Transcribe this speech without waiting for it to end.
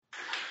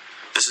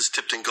is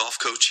Tipton Golf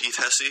Coach Heath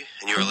Hesse,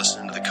 and you are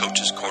listening to the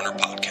Coach's Corner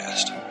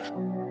podcast.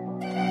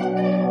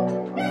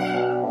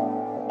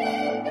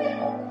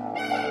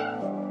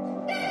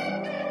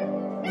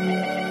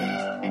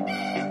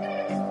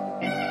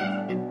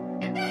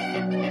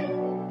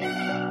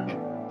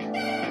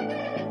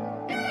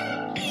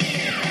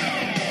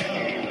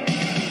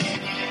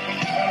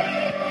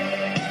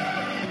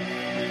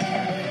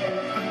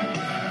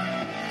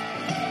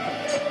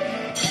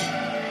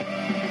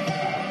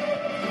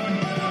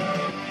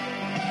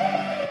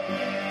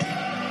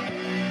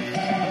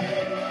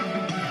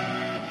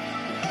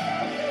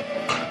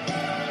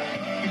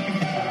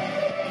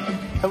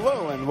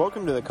 Hello and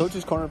welcome to the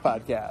Coach's Corner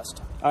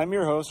podcast. I'm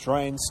your host,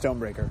 Ryan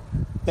Stonebreaker.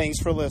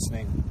 Thanks for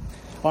listening.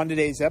 On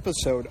today's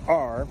episode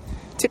are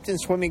Tipton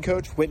swimming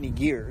coach Whitney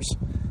Gears,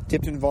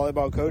 Tipton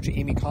volleyball coach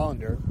Amy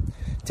Collender,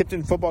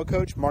 Tipton football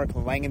coach Mark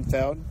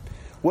Langenfeld,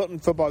 Wilton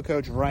football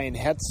coach Ryan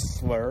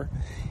Hetzler,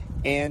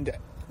 and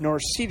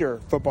North Cedar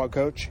football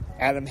coach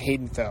Adam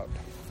Haydenfeld.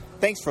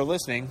 Thanks for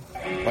listening.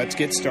 Let's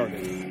get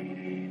started.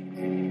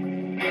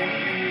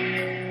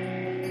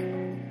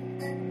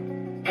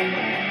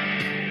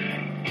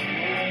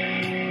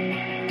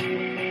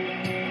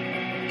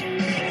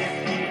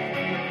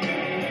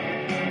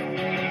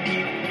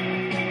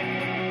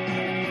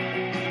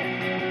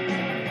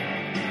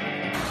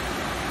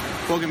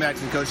 Welcome back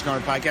to the Coach's Corner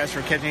podcast.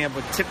 We're catching up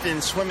with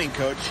Tipton swimming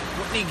coach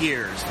Whitney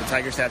Gears. The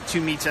Tigers have 2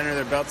 meets under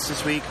their belts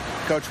this week.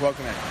 Coach,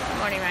 welcome in. Good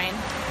morning, Ryan.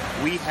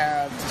 We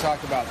have to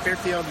talk about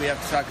Fairfield. We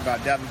have to talk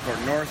about Davenport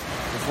North.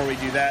 Before we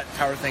do that,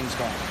 how are things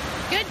going?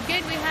 Good.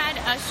 We had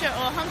a show.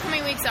 Well,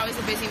 homecoming week's always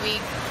a busy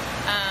week.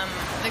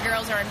 The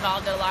girls are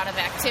involved in a lot of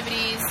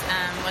activities,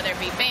 whether it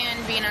be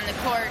band, being on the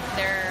court.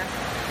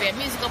 We have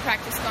musical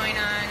practice going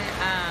on,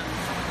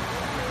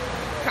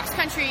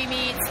 cross-country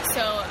meets.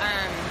 So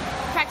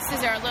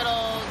practices are a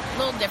little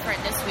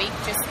different this week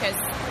just because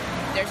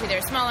there's either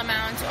a small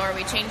amount or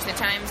we change the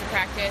times of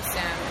practice.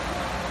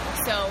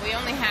 So we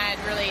only had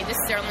this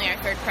is only our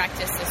third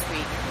practice this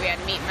week. We had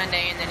a meet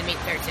Monday and then a meet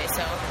Thursday.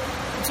 So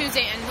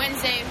Tuesday and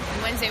Wednesday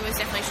was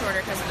definitely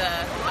shorter because of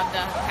the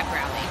pep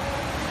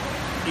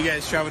rally. You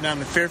guys traveled down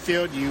to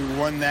Fairfield. You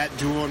won that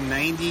duel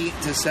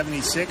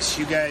 90-76.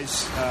 You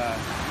guys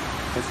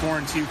were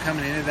 4-2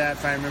 coming into that,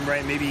 if I remember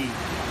right.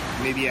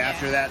 Maybe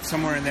after that,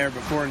 somewhere in there,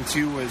 but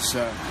 4-2 was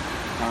so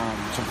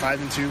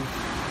 5-2,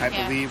 I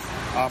believe,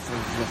 off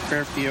of the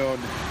Fairfield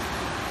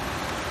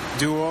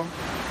duel.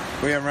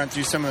 We're going to run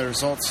through some of the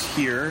results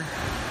here.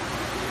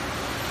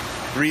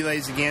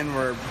 Relays, again,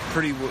 were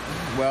pretty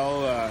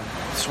well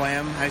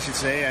swam, I should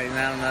say. I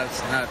don't know,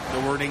 that's not the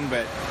wording,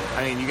 but,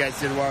 you guys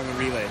did well in the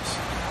relays.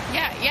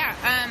 Yeah.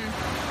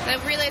 The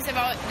relays have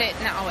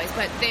not always,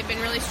 but they've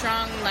been really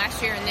strong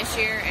last year and this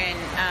year, and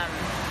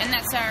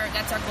that's our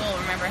goal.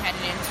 Remember,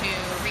 heading into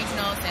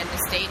regionals and the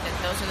state, that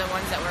those are the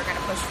ones that we're going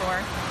to push for,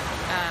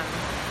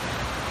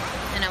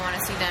 and I want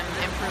to see them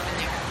improve in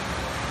there.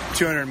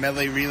 200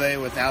 medley relay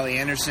with Allie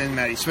Anderson,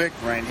 Maddie Swick,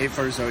 Ryan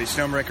Hayfler, Zoe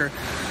Stonebreaker.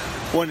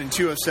 1 and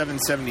 2 of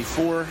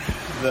 774.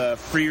 The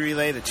free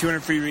relay, the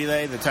 200 free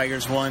relay, the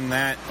Tigers won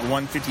that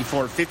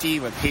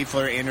 154.50 with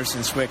Hayfler,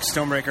 Anderson, Swick,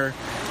 Stonebreaker,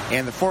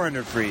 and the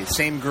 400 free.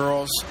 Same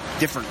girls,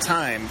 different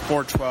time,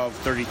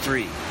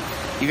 4:12:33.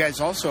 You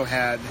guys also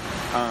had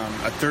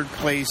a third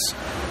place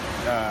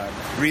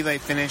relay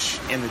finish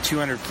in the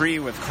 200 free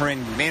with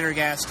Corinne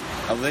Vandergast,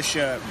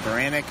 Alicia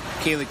Baranek,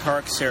 Kaylee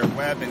Clark, Sarah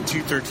Webb, and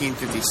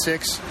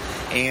 2:13:56.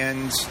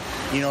 And,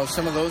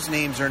 some of those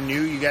names are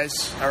new. You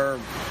guys are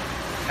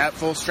at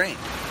full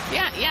strength.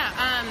 Yeah.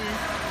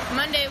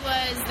 Monday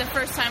was the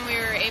first time we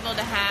were able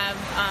to have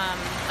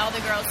all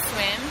the girls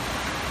swim,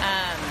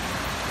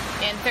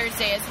 and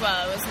Thursday as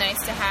well. It was nice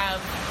to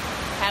have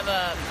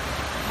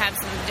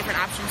some different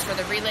options for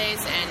the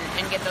relays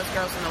and get those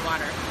girls in the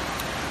water.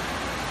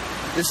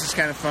 This is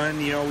kind of fun.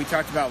 We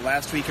talked about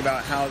last week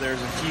about how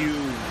there's a few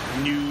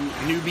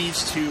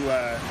newbies to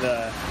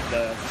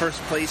the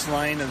first place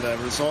line of the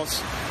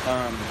results.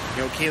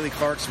 Kaylee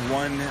Clark's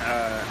won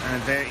an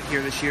event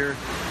here this year.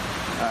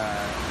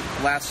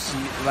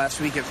 Last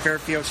week at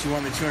Fairfield, she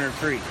won the 200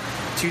 free.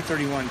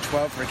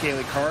 2:31:12 for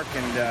Kaylee Clark,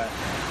 and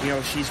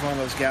she's one of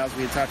those gals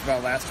we had talked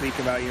about last week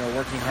about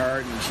working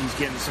hard, and she's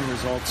getting some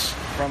results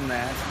from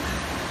that.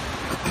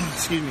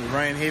 Excuse me.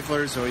 Ryan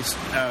Hayfler, Zoe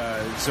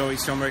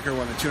Stonebreaker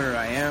won the 200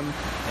 IM,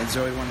 and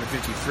Zoe won the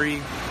 50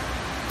 free.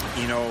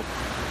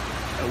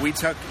 We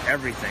took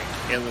everything,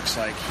 it looks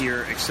like,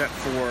 here, except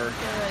for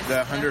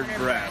the 100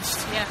 breast.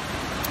 Yeah.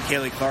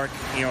 Kaylee Clark,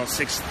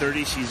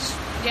 6:30. She's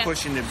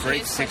pushing to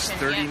break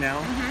 6:30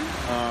 now.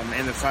 Mm-hmm.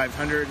 In the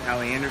 500,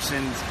 Allie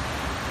Anderson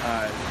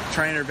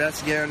trying her best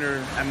to get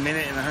under a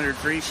minute in the 100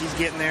 free. She's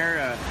getting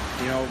there.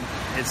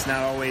 It's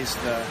not always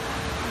the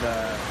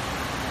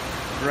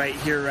right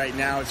here, right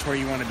now. It's where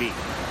you want to be.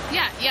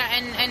 Yeah,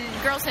 and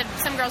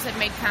some girls have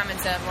made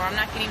comments of, well, I'm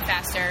not getting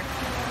faster,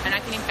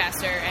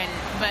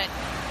 but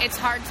it's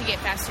hard to get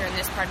faster in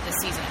this part of the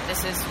season.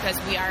 This is because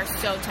we are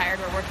so tired.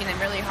 We're working them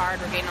really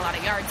hard. We're getting a lot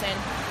of yards in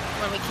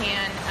when we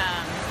can.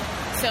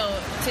 So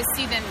to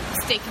see them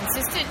stay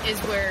consistent is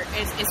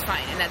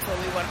fine, and that's what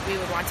we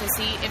would want to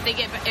see. If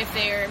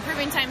they're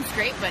improving times,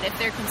 great, but if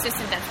they're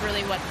consistent, that's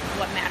really what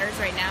matters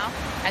right now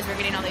as we're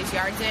getting all these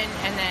yards in.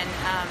 And then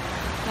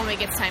when it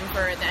gets time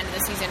for the end of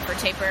the season for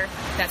taper,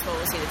 that's what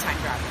we'll see the time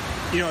drop.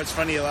 It's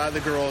funny. A lot of the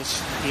girls,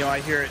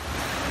 I hear it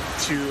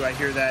too. I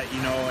hear that,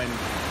 and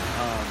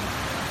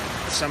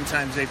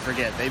sometimes they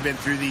forget. They've been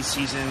through these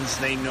seasons.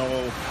 They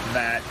know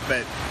that.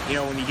 But,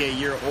 when you get a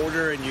year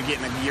older and you're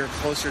getting a year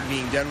closer to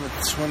being done with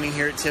swimming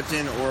here at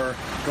Tipton or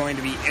going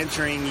to be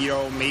entering,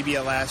 maybe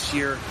a last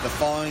year, the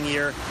following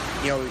year,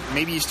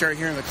 maybe you start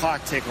hearing the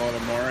clock tick a little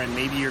more and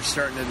maybe you're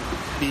starting to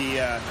be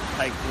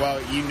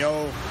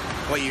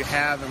what you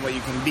have and what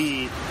you can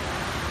be.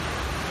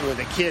 With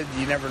a kid,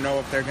 you never know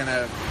if they're going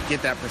to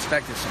get that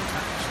perspective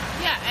sometimes.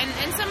 Yeah,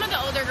 and some of the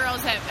older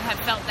girls have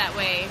felt that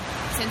way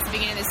since the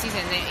beginning of the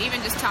season. Even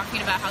just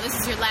talking about how this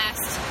is your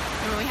last.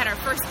 When we had our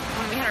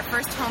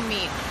first home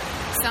meet,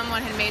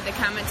 someone had made the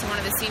comment to one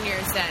of the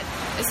seniors that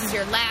this is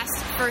your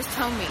first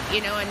home meet,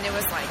 and it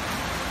was like,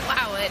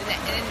 wow, and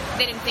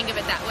they didn't think of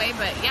it that way.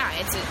 But yeah,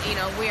 it's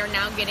we are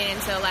now getting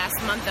into the last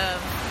month of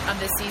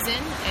the season,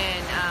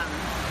 and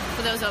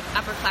for those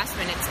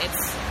upperclassmen,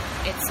 it's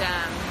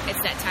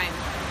that time.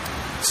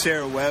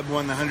 Sarah Webb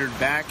won the 100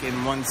 back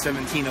in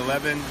 1:17.11.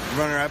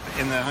 Runner-up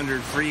in the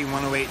 100 free,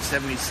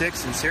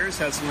 1:08.76. And Sarah's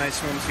had some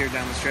nice swims here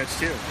down the stretch,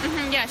 too.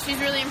 Mm-hmm, yeah,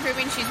 she's really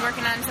improving. She's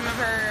working on some of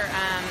her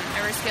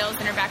skills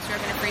in her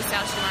backstroke and her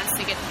freestyle. She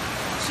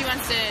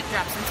wants to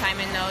drop some time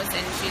in those,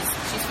 and she's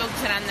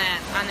focusing on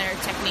their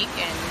technique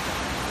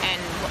and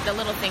the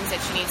little things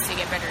that she needs to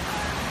get better.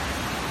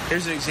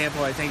 Here's an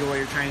example, I think, of what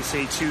you're trying to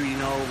say, too,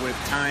 with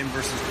time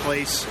versus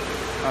place.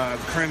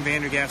 Corinne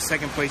Vandergaff,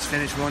 second place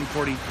finish,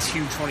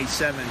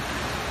 1:42.27.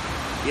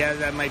 Yeah,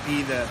 that might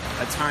be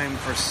a time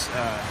for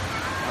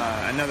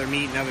another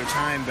meet, another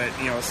time, but,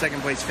 a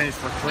second place finish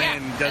for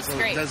Corinne does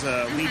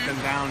a leap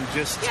and bound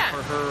just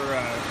for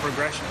her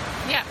progression.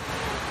 Yeah.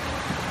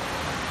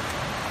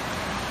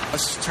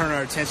 Let's turn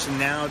our attention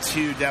now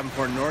to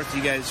Davenport North.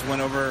 You guys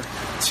went over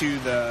to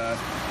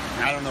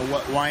I don't know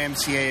what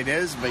YMCA it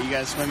is, but you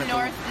guys swim at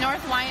North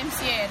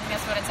YMCA. I think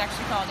that's what it's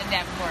actually called in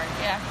Davenport.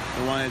 Yeah.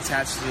 The one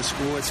attached to the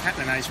school. It's kind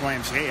of a nice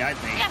YMCA, I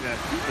think. Yeah.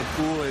 The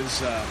pool is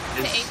the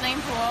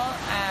 8-lane pool.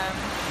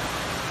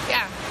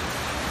 Yeah.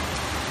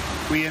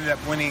 We ended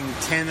up winning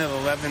 10 of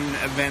 11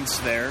 events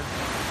there,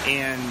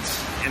 and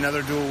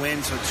another dual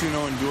win. So 2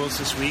 in duels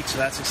this week. So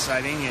that's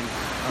exciting. And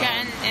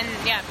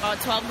all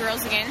 12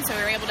 girls again. So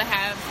we were able to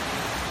have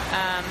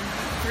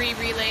 3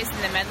 relays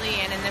in the medley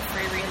and in the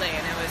free relay,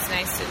 and it was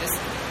nice to just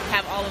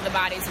have all of the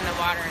bodies in the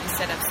water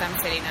instead of some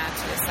sitting out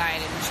to the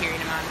side and cheering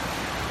them on.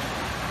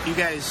 You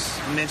guys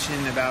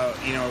mentioned about,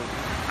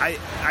 I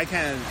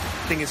kind of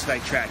think it's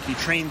like track. You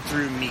train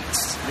through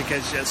meets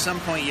because at some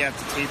point you have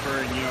to taper,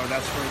 and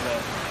that's where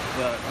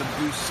the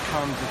boost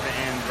comes at the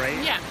end,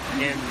 right? Yeah.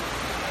 And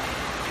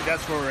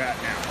that's where we're at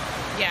now.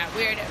 Yeah,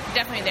 we're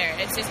definitely there.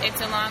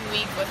 It's a long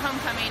week with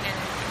homecoming, and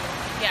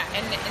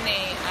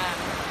they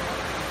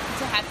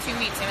to have 2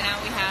 meets. And now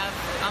we have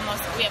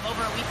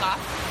over a week off,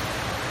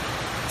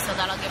 so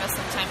that'll give us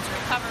some time to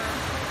recover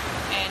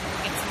and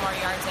get some more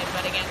yards in.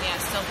 But again,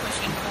 still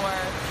pushing for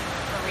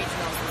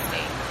regionals and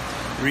state.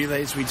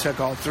 Relays, we took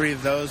all 3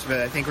 of those,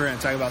 but I think we're going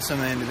to talk about some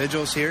of the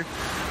individuals here.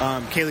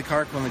 Kaylee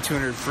Clark won the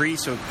 200 free,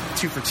 so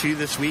 2 for 2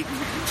 this week.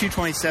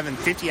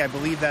 2:27.50, I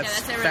believe that's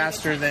a really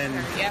faster than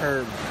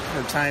her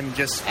time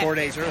just 4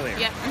 days earlier.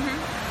 Yeah.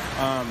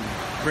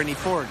 Mm-hmm. Brittany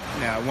Ford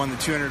won the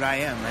 200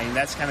 IM. I mean,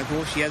 that's kind of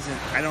cool.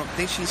 I don't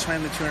think she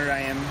swam the 200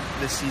 IM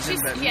this season.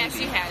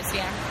 She has,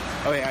 yeah.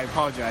 Oh, yeah, I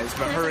apologize.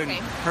 But her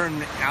and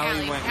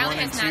Allie went 1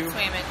 and 2. Allie has not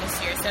swam it this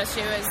year, so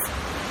she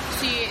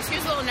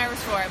was a little nervous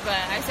for it, but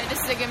I said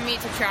this is a good meet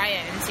to try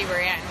it and see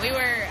where we're at.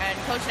 And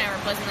Coach and I were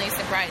pleasantly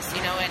surprised,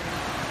 and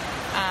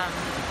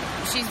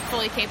she's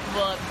fully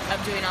capable of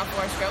doing all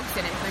 4 strokes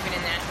and improving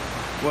in that.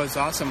 What's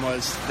awesome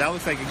was that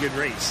looked like a good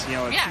race.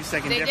 A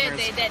 2-second difference.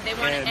 They did. They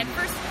wanted at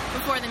first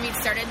before the meet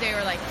started. They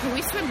were like, "Can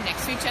we swim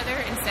next to each other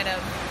instead of,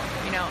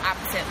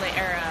 opposite lane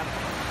or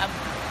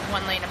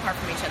one lane apart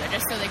from each other,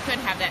 just so they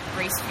could have that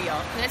race feel?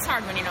 And it's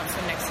hard when you don't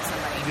swim next to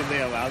somebody." Did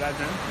they allow that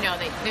then? No,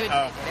 they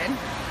didn't.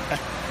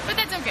 But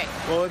that's okay.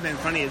 What would have been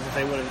funny is if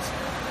they would have.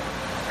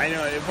 I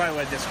know it probably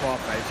would have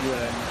disqualified if you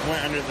would have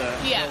went under the.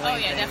 Yeah. The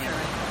lane thing,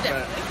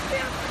 definitely.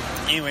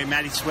 Anyway,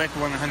 Maddie Swick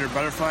won the 100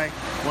 butterfly,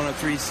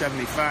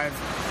 1:03.75.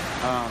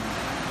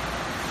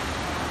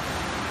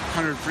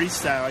 100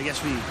 freestyle. I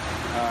guess we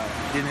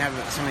didn't have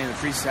somebody in the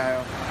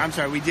freestyle. I'm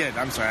sorry, we did.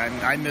 I'm sorry,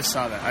 I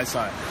missaw that. I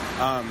saw it.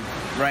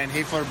 Ryan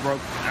Hafler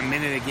broke a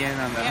minute again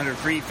on the 100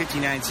 free,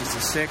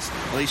 59.66.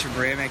 Alicia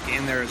Baranek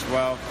in there as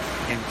well.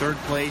 In 3rd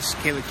place,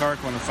 Kaylee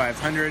Clark won the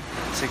 500,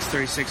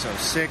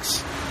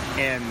 6:36.06.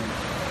 And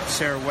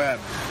Sarah Webb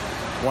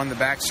won the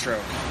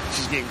backstroke.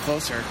 She's getting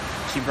closer.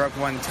 She broke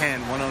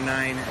 1:10,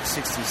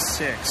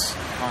 1:09.66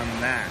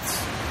 on that.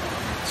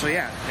 So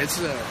yeah, it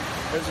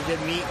was a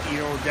good meet.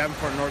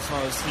 Davenport North's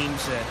one of those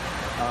teams that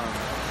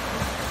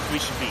we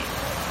should beat.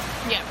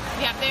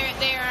 Yeah,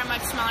 they are a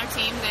much smaller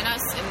team than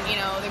us, and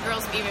the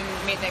girls even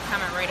made that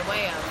comment right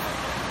away of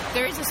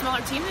there is a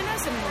smaller team than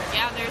us, and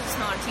yeah, there's a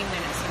smaller team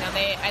than us.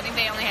 I think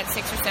they only had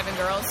 6 or 7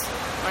 girls.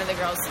 One of the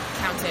girls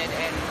counted,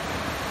 and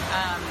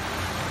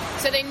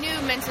so they knew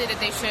mentally that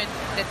they should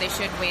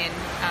win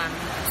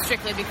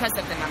strictly because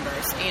of the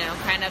numbers.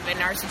 Kind of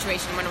in our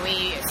situation when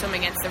we swim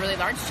against the really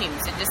large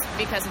teams, and just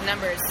because of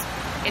numbers,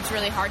 it's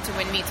really hard to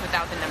win meets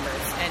without the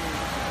numbers. And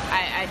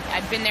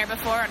I've been there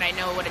before, and I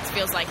know what it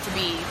feels like to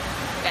be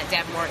that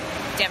Davenport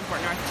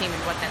North team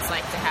and what that's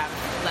like to have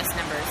less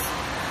numbers.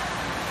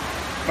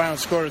 Final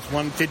score is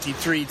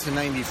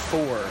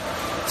 153-94.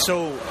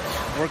 So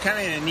we're kind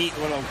of in a neat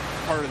little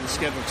part of the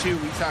schedule too.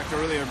 We talked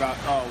earlier about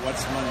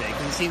what's Monday,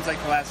 because it seems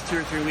like the last 2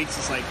 or 3 weeks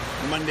it's like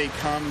Monday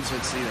comes,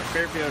 it's either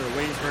Fairfield or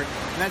Williamsburg,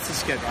 and that's the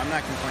schedule. I'm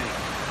not complaining,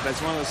 but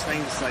it's one of those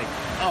things like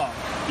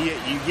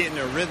you get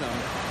into a rhythm,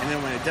 and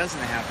then when it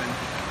doesn't happen,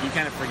 you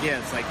kind of forget.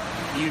 It's like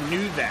you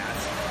knew that,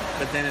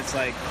 but then it's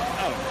like,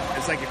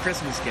 it's like a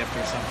Christmas gift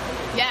or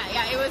something. Yeah,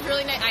 it was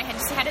really nice. I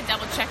just had to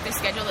double check the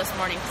schedule this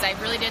morning because I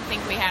really did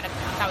think we had a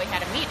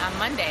meet on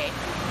Monday,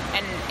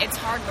 and it's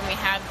hard when we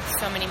have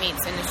so many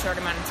meets in a short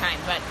amount of time.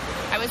 But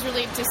I was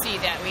relieved to see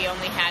that we don't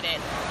have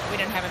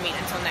a meet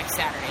until next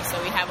Saturday,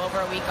 so we have over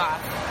a week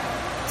off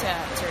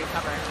to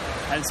recover.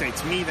 I'd say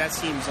to me that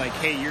seems like,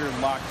 hey, you're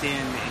locked in,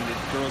 and the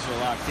girls are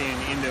locked in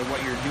into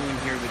what you're doing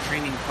here, the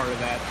training part of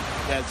that.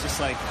 That's just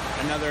like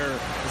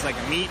it's like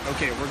a meet.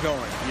 Okay, we're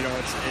going.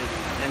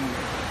 And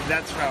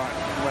that's how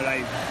what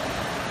I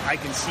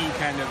can see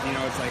kind of.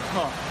 It's like,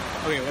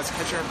 okay, let's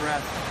catch our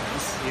breath.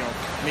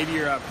 Maybe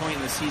you're at a point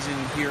in the season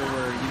here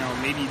where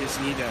maybe you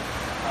just need a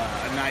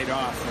night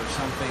off or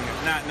something.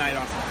 Not night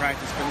off from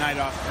practice, but night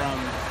off from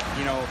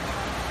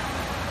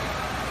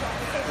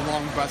a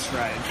long bus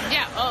ride.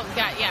 Yeah. Oh,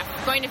 God. Yeah.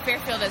 Going to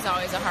Fairfield is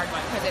always a hard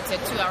one because it's a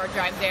 2-hour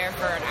drive there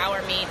for an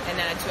hour meet and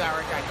then a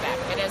 2-hour drive back.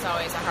 It is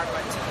always a hard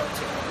one to go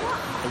to.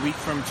 A week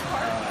from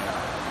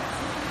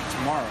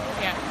tomorrow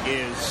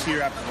is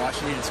here after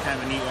Washington. It's kind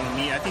of a neat little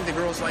meet. I think the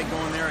girls like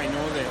going there. I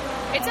know that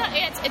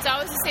it's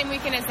always the same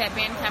weekend as that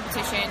band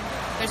competition.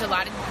 There's a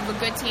lot of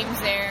good teams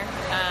there,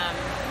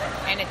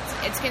 and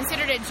it's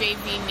considered a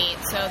JV meet.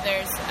 So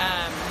there's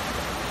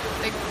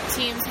the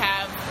teams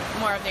have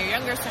more of their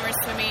younger swimmers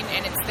swimming,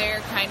 and it's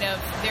their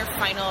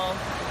final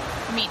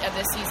meet of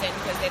the season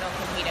because they don't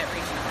compete at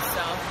regionals.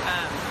 So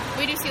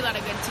we do see a lot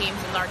of good teams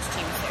and large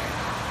teams there.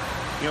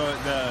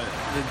 The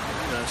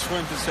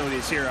swim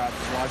facilities here out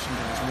of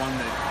Washington is one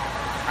that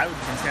I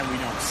would contend we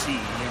don't see.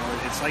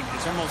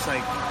 It's almost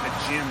like a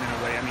gym in a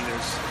way. I mean,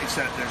 there's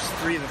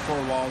 3 of the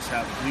 4 walls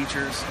have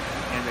bleachers,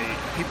 and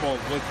people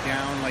look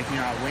down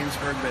at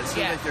Williamsburg, but it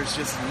seems like there's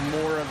just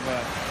more of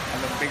a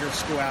bigger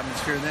school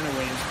atmosphere than a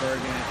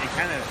Williamsburg, and it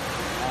kind of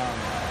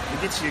it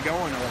gets you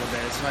going a little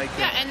bit. It's like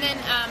and then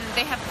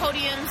they have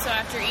podiums. So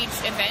after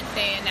each event,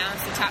 they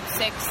announce the top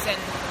 6,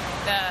 and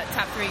the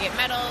top 3 get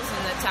medals,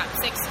 and the top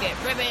 6 get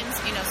ribbons.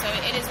 So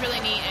it is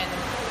really neat. And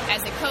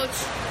as a coach,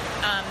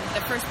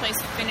 the first place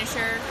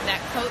finisher,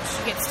 that coach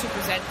gets to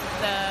present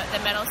the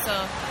medal. So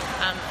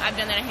I've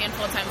done that a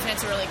handful of times, and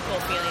it's a really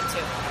cool feeling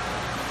too.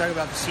 Talk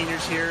about the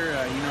seniors here.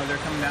 They're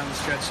coming down the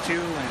stretch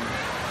too, and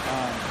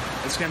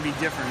it's going to be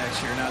different next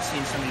year. Not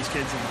seeing some of these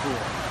kids in the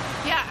pool.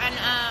 Yeah, and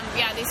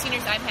these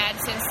seniors I've had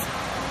since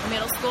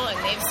middle school, and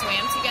they've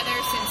swam together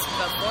since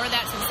before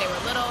that, since they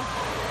were little.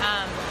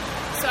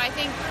 So I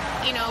think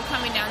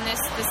coming down this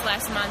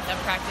last month of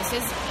practice it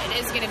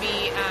is going to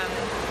be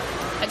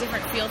a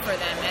different feel for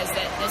them, as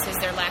that this is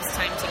their last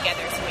time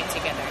together, swimming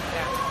together.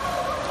 Yeah.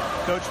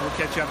 Coach, we'll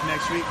catch you up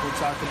next week. We'll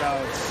talk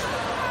about.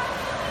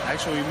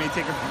 Actually, we may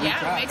take a week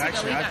off. I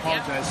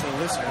apologize to the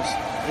listeners.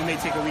 We may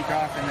take a week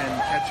off and then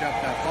catch up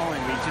that following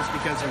week, just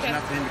because there's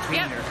nothing in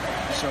between here.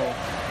 So,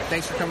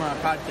 thanks for coming on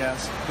the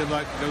podcast. Good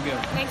luck. Go get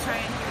it. Thanks,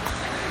 Ryan.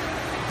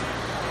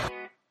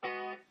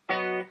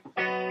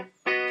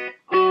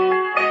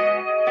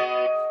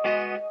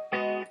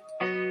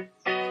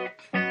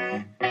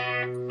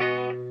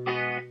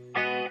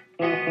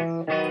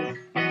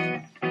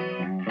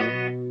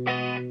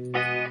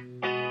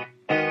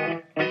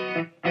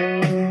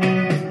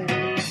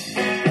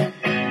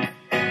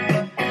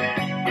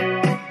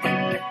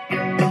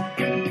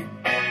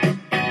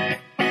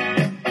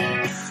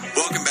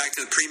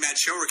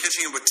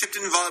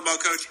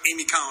 Coach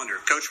Amy Collender.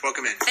 Coach,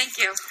 welcome in. Thank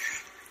you.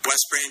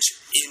 West Branch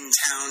in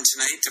town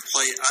tonight to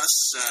play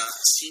us.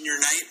 Senior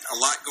night, a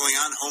lot going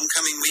on.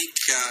 Homecoming week.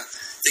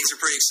 Things are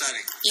pretty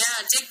exciting.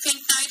 Yeah, Dig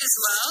Pink night as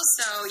well.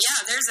 So,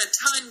 there's a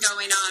ton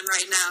going on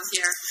right now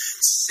here.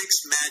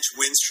 6-match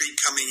win streak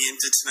coming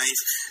into tonight.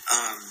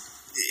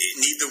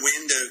 Need the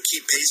win to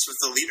keep pace with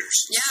the leaders.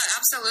 Yeah,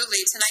 absolutely.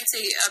 Tonight's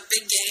a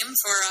big game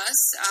for us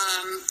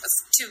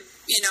to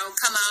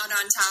come out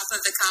on top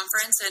of the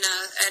conference in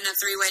a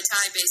 3-way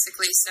tie,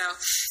 basically. So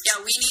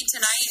we need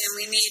tonight, and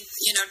we need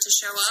to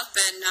show up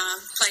and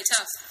play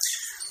tough.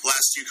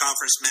 Last 2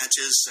 conference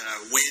matches,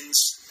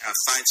 wins, a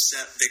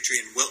 5-set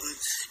victory in Wilton,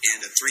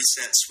 and a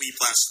 3-set sweep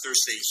last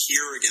Thursday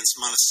here against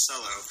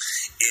Monticello.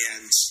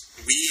 And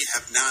we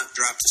have not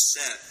dropped a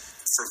set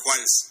for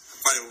quite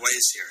a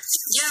ways here.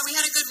 Yeah, we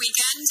had a good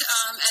weekend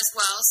as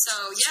well.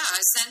 So, yeah,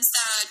 since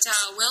that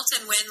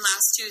Wilton win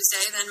last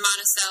Tuesday, then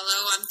Monticello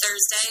on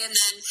Thursday, and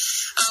then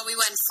we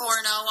went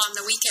 4-0 on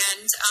the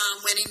weekend,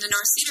 winning the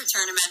North Cedar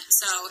tournament.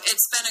 So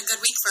it's been a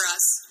good week for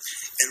us.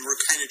 And we're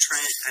kind of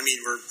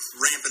we're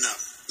ramping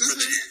up for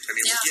the end. I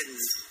mean,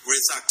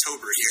 it's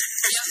October here.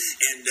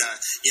 Yeah. And,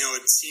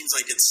 it seems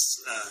like it's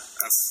a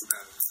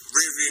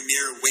rearview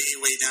mirror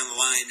way down the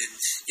line. And,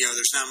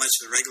 there's not much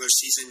of the regular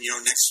season.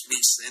 Next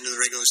week's the end of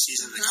the regular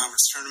season, the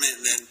conference tournament,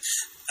 and then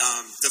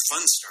the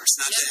fun starts.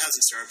 Not that it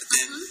hasn't started, but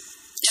then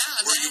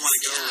where you want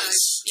to go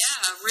is...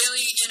 Yeah,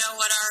 really,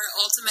 what our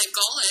ultimate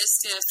goal is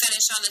to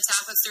finish on the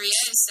top of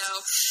 3A.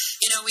 So,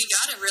 we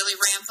got to really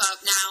ramp up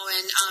now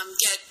and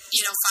get,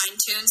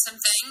 fine-tune some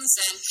things.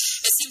 And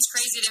it seems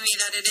crazy to me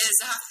that it is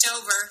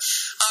October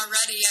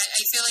already.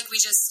 I feel like we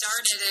just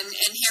started,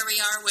 and here we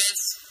are with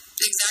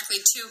exactly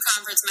 2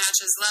 conference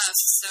matches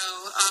left, so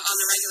on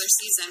the regular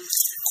season.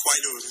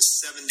 Quite a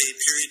 7-day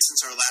period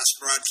since our last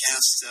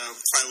broadcast,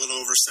 probably a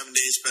little over 7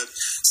 days, but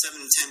 7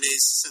 to 10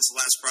 days since the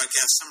last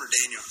broadcast. Summer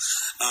Daniel,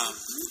 a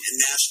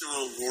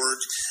national award.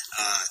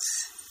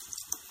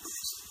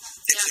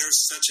 If there's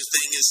such a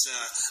thing as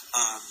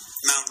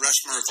Mount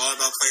Rushmore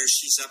volleyball player,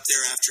 she's up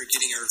there after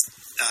getting her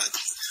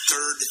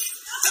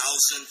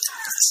 3,000th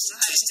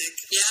statistic.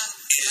 Yeah.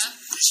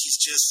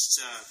 She's just,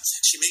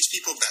 she makes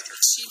people better.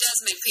 She does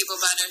make people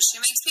better.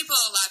 She makes people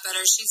a lot better.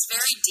 She's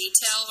very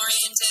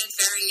detail-oriented,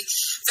 very,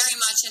 very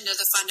much into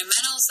the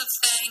fundamentals of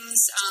things.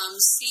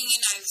 Seeing,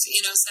 I've,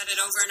 said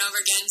it over and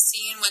over again,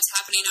 seeing what's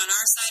happening on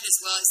our side as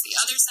well as the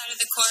other side of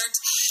the court.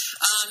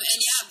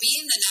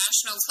 Being the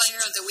National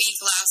Player of the Week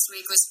last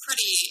week was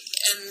pretty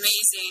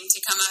amazing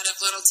to come out of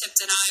Little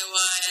Tipton,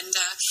 Iowa, and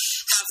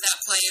have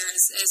that player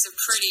is a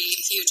pretty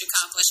huge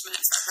accomplishment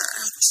for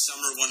her.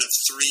 Summer, one of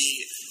 3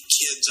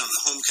 kids on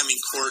the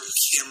homecoming court,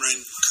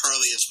 Cameron,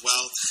 Carly as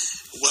well,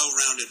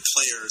 well-rounded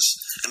players.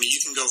 I mean,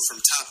 you can go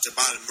from top to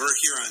bottom. We're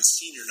here on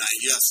senior night.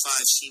 You have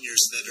 5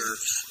 seniors that are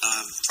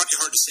probably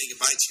hard to say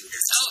goodbye to here.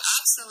 Oh,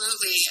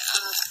 absolutely.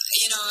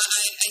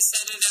 I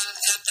said it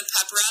at the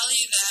pep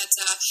rally that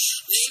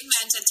they've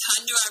meant a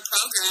ton to our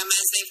program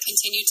as they've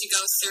continued to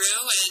go through.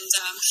 And,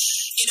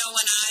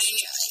 when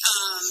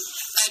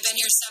I've been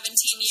here 17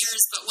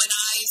 years, but when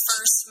I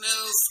first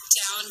moved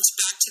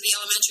back to the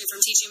elementary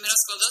from teaching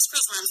middle school, those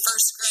girls were in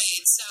 1st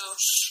grade. So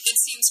it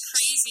seems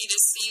crazy to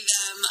see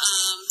them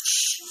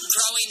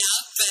growing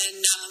up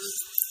and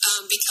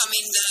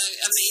becoming the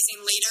amazing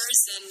leaders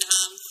and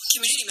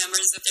community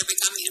members that they're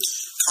becoming.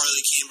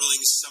 Carly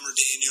Campbelling, Summer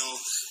Daniel,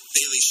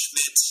 Bailey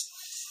Schmidt,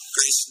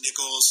 Grace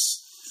Nichols,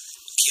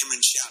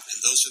 Cameron Chapman.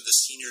 Those are the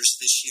seniors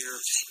this year,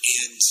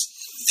 and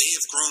they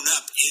have grown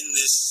up in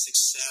this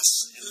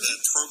success in the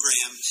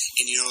program.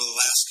 And,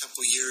 the last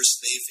couple of years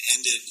they've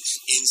ended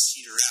in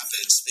Cedar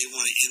Rapids. They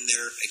want to end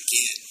there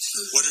again.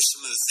 What are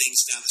some of the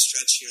things down the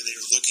stretch here that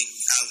are looking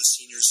out of the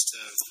seniors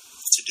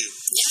to do?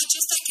 Yeah,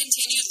 just that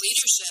continued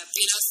leadership.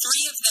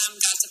 3 of them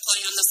got to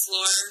play on the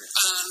floor.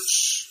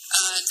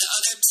 The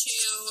other 2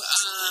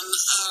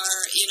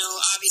 are,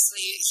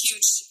 obviously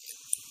huge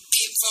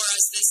for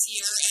us this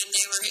year, and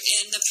they were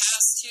in the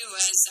past too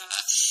as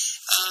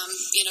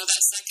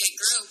that second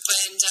group,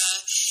 and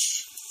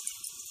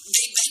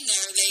they've been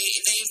there.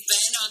 They've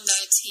been on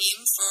the team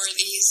for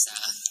these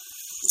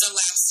the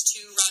last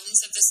 2 runs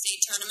of the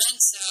state tournament.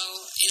 So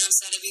I've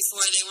said it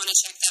before, they want to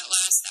check that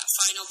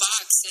final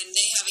box, and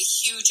they have a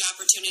huge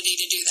opportunity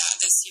to do that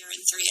this year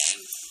in 3A.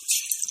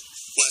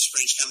 West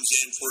Branch comes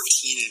in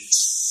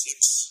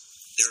 14-6.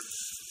 They're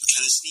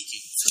kind of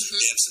sneaky.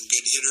 They have some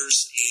good hitters,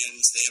 and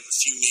they have a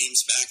few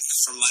names back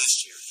from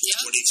last year.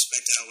 Yep. What do you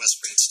expect out of West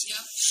Branch?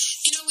 Yeah.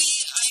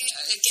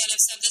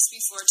 I've said this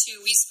before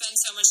too. We spend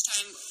so much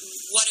time.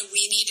 What do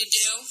we need to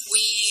do?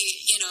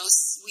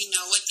 We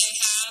know what they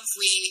have.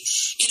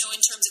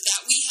 In terms of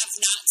that, we have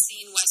not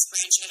seen West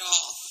Branch at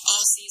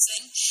all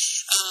season.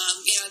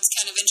 It's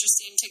kind of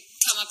interesting to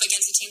come up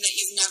against a team that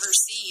you've never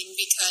seen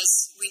because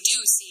we do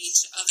see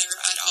each other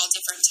at all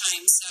different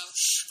times.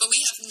 But we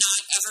have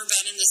not ever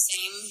been in the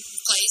same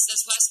place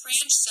as West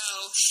Branch. So,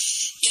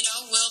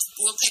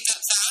 we'll pick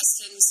up fast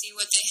and see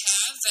what they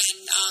have and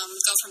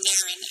go from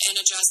there and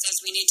adjust as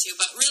we need to.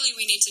 But really,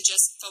 we need to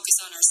just focus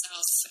on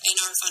ourselves and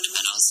our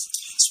fundamentals.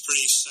 It's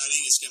pretty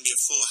exciting. It's going to be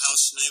a full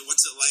house tonight.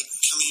 What's it like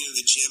coming into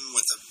the gym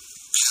with a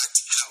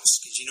packed house?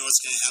 Because you know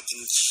what's going to happen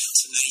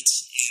tonight,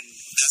 and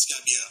that's got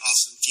to be an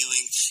awesome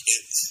feeling.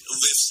 It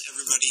lifts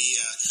everybody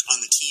on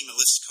the team. It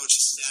lifts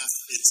coaching staff.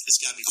 It's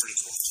got to be pretty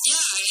cool.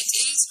 Yeah, it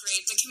is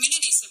great. The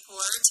community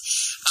support,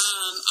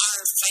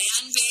 our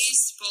fan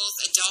base, both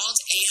adult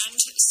and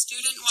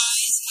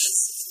student-wise, has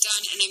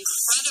done an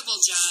incredible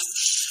job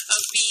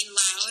of being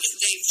loud.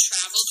 They've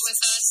traveled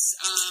with us.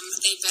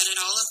 They've been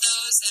at all of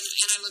those, and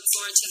I look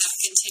forward to that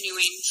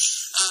continuing.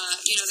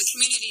 The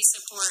community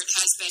support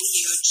has been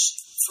huge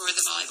for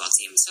the volleyball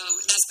team, so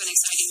that's been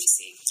exciting to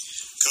see.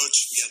 Coach,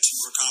 we got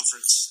 2 more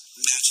conference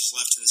matches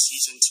left in the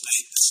season.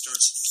 Tonight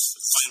starts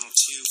the final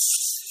 2.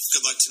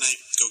 Good luck tonight.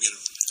 Go get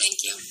them. Thank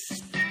you.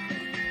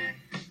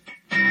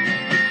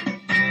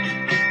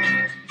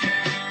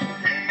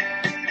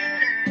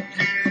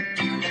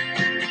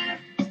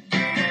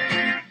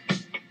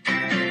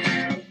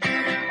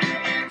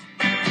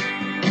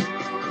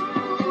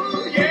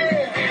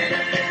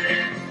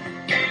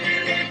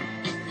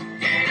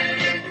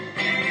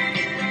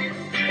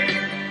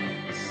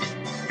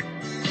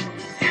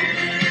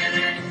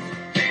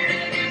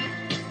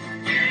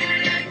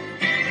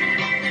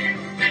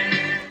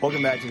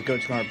 Welcome back to the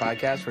Coach Smart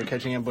Podcast. We're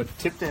catching up with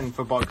Tipton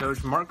football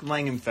coach Mark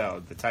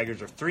Langenfeld. The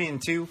Tigers are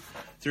 3-2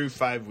 through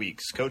 5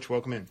 weeks. Coach,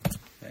 welcome in.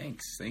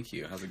 Thanks. Thank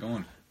you. How's it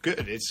going?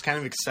 Good. It's kind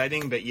of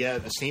exciting, but yeah,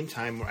 at the same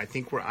time, I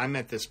think I'm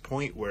at this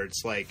point where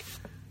it's like,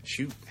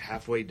 shoot,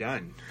 halfway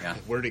done. Yeah.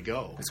 Where'd it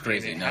go? It's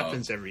crazy. And it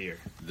happens every year.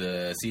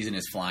 The season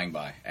is flying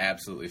by.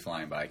 Absolutely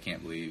flying by. I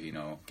can't believe,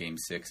 Game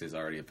 6 is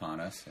already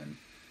upon us, and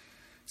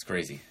it's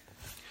crazy.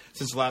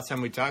 Since the last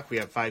time we talked, we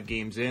have 5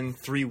 games in,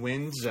 3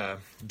 wins,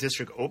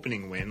 district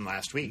opening win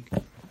last week.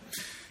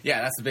 Yeah,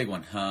 that's the big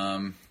one.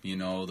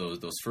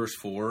 Those first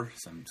 4,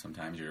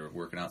 sometimes you're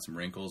working out some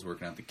wrinkles,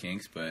 working out the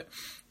kinks, but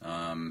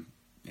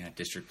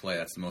district play,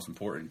 that's the most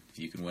important. If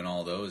you can win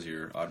all those,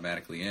 you're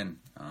automatically in.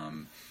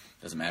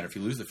 Doesn't matter if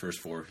you lose the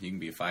first 4. You can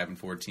be a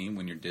 5-4 team,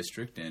 win your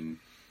district, and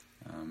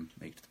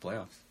make it to the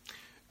playoffs.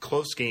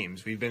 Close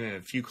games. We've been in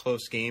a few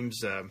close games,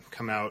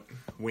 come out,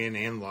 win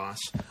and loss.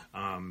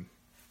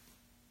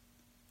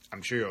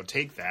 I'm sure you'll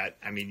take that.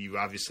 I mean, you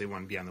obviously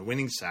want to be on the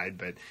winning side,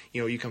 but,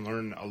 you can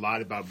learn a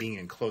lot about being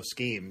in close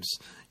games.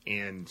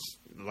 And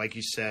like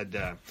you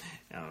said,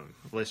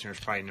 listeners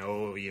probably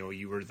know,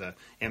 you were the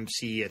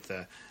MC at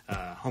the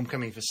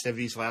homecoming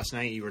festivities last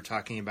night. You were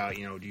talking about,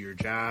 do your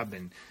job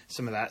and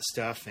some of that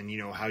stuff and,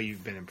 how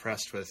you've been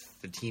impressed with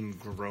the team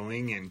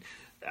growing. And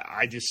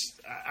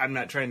I'm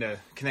not trying to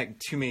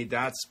connect too many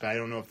dots, but I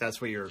don't know if that's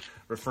what you're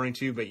referring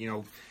to. But,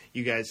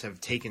 you guys have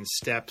taken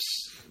steps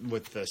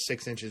with the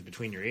 6 inches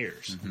between your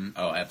ears. Mm-hmm.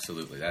 Oh,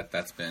 absolutely.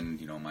 That's been,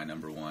 my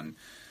number one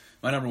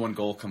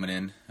goal coming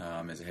in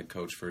as a head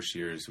coach first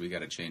year is we got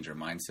to change our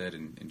mindset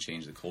and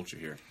change the culture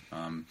here.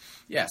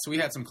 So we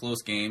had some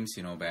close games,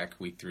 back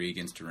week 3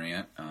 against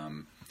Durant.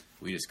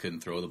 We just couldn't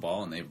throw the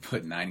ball, and they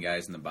put 9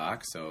 guys in the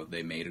box, so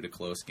they made it a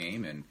close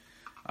game. And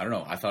I don't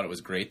know, I thought it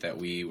was great that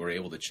we were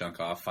able to chunk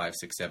off 5,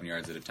 6, 7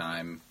 yards at a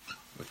time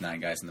with 9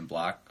 guys in the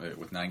box,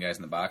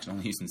 and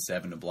only using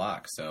 7 to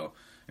block. So,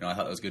 I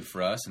thought that was good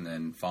for us. And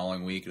then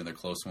following week, another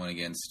close one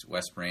against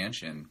West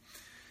Branch, and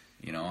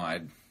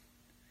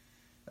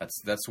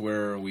that's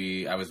where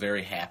I was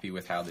very happy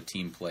with how the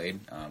team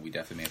played. We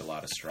definitely made a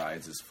lot of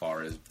strides as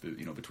far as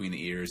between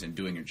the ears and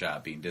doing your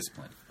job, being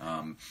disciplined.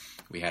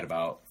 We had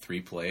about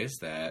 3 plays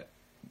that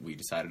we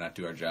decided not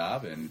to do our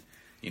job, and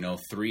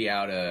 3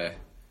 out of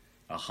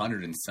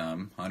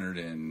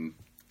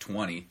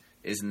 120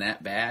 isn't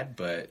that bad,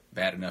 but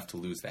bad enough to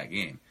lose that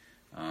game.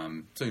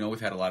 We've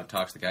had a lot of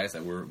talks to guys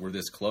that we're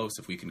this close.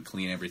 If we can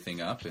clean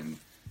everything up and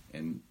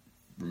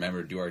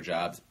remember to do our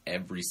jobs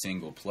every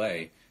single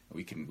play,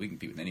 we can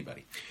compete with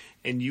anybody.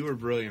 And you were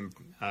really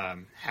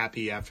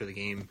happy after the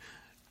game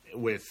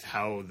with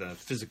how the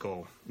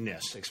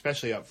physicalness,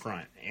 especially up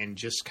front, and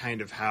just kind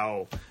of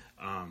how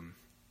on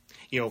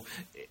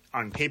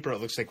paper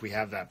it looks like we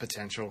have that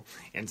potential,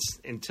 and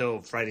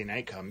until Friday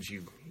night comes,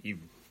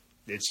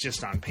 it's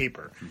just on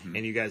paper. Mm-hmm.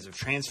 And you guys have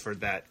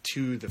transferred that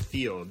to the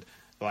field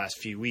the last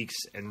few weeks,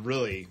 and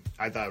really,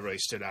 I thought it really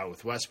stood out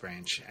with West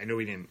Branch. I know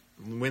we didn't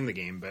win the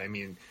game, but I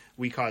mean,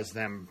 we caused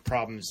them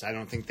problems I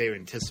don't think they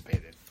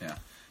anticipated. Yeah.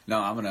 No,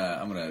 I'm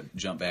gonna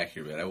jump back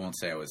here a bit. I won't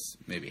say I was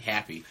maybe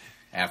happy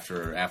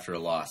after a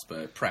loss,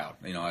 but proud.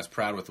 I was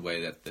proud with the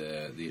way that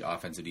the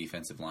offensive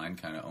defensive line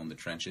kind of owned the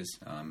trenches.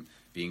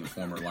 Being a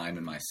former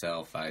lineman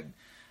myself,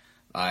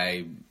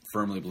 I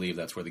firmly believe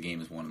that's where the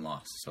game is won and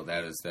lost. So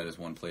that is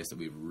one place that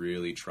we've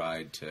really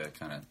tried to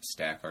kind of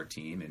stack our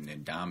team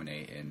and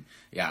dominate. And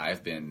yeah,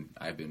 I've been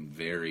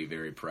very,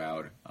 very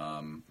proud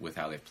with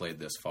how they've played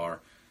this far.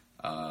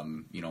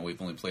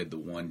 We've only played the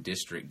one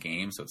district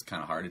game, so it's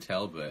kind of hard to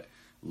tell. But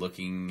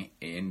looking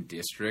in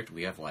district,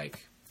 we have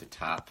like the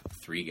top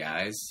 3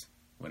 guys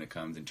when it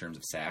comes in terms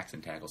of sacks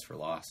and tackles for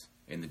loss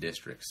in the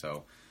district.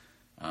 So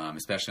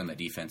especially on the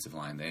defensive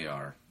line, they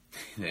are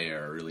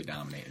really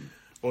dominating.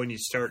 When you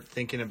start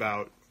thinking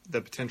about the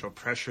potential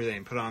pressure they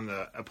can put on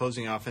the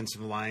opposing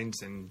offensive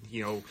lines, and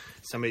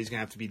somebody's going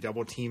to have to be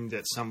double teamed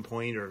at some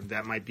point, or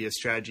that might be a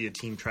strategy a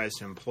team tries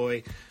to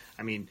employ.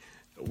 I mean,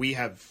 we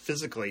have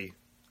physically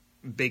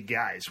big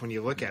guys. When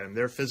you look at them,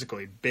 they're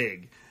physically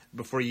big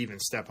before you even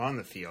step on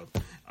the field.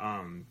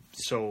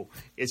 So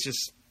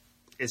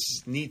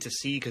it's neat to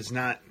see, because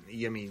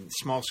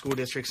small school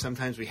districts,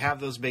 sometimes we have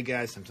those big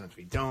guys, sometimes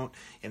we don't,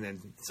 and then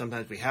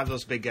sometimes we have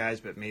those big guys,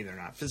 but maybe they're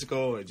not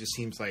physical. It just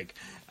seems like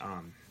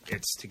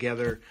it's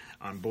together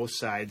on both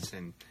sides,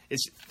 and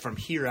it's from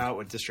here out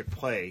with district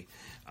play.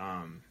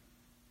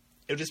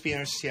 It'll just be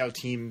interesting to see how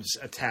teams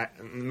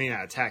may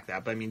not attack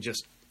that, but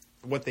just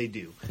what they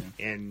do.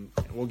 And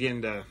we'll get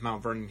into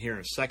Mount Vernon here in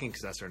a second,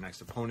 because that's our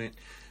next opponent.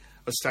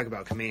 Let's talk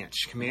about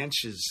Comanche.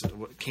 Comanche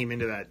came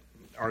into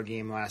our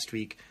game last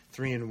week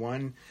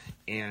 3-1,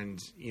 and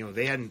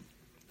they hadn't.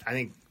 I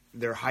think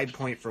their high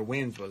point for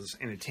wins was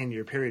in a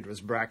 10-year period was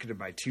bracketed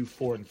by 2,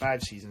 4, and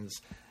 5 seasons.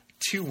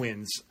 2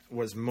 wins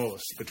was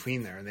most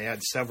between there, and they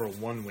had several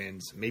 1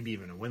 wins, maybe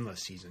even a winless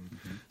season.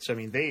 Mm-hmm. So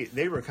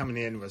they were coming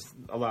in with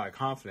a lot of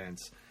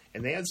confidence,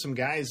 and they had some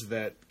guys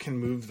that can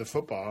move the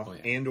football,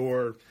 and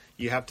or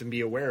you have to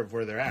be aware of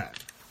where they're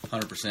at.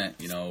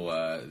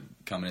 100%.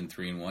 Coming in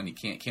 3-1, you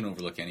can't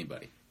overlook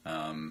anybody.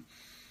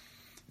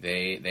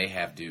 They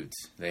have dudes.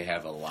 They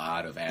have a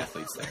lot of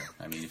athletes there.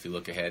 I mean, if you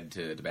look ahead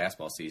to the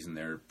basketball season,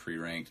 they're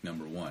pre-ranked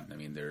number one. I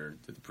mean, they're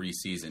the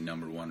preseason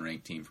number one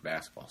ranked team for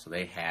basketball. So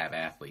they have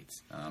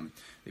athletes.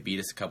 They beat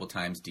us a couple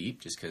times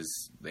deep just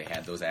because they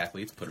had those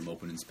athletes, put them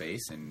open in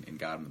space, and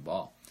got them the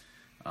ball.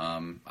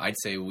 I'd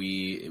say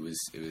it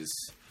was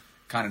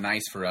kind of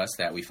nice for us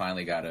that we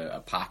finally got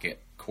a pocket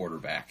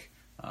quarterback.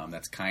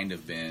 That's kind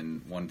of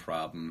been one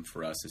problem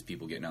for us is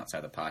people getting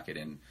outside the pocket,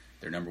 and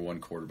their number one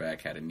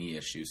quarterback had a knee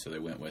issue, so they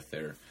went with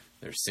their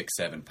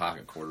 6'7"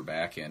 pocket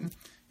quarterback, and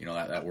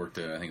that worked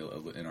I think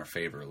in our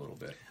favor a little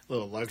bit. A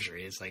little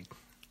luxury. It's like,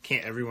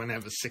 can't everyone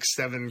have a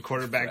 6'7"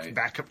 quarterback, right.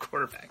 Backup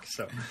quarterback?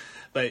 So,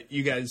 but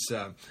you guys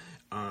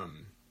kind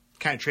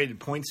of traded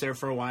points there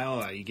for a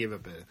while. You gave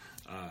up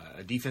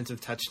a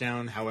defensive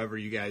touchdown. However,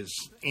 you guys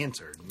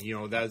answered.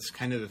 That's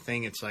kind of the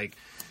thing. It's like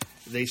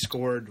they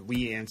scored,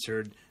 we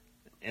answered.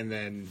 And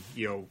then,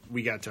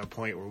 we got to a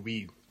point where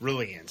we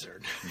really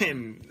answered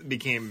and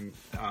became,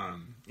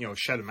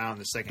 shut them out in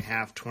the second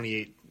half,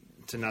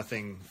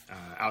 28-0,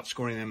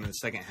 outscoring them in the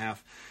second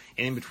half.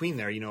 And in between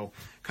there,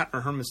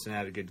 Connor Hermiston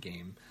had a good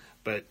game.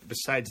 But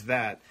besides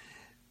that,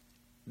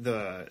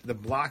 the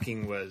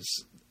blocking was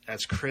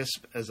as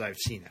crisp as I've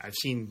seen it. I've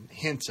seen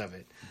hints of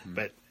it. Mm-hmm.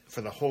 But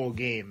for the whole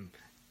game,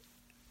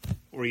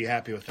 were you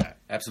happy with that?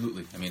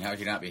 Absolutely. I mean, how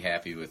could you not be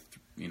happy with,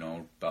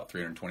 about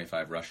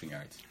 325 rushing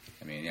yards?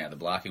 I mean, yeah, the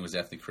blocking was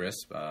definitely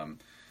crisp.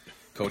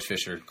 Coach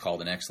Fisher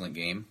called an excellent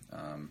game.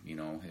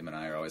 Him and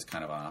I are always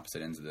kind of on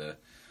opposite ends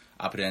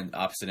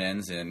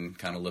and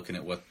kind of looking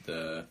at what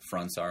the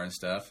fronts are and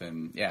stuff.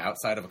 And yeah,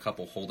 outside of a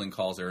couple holding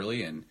calls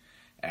early, and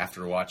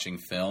after watching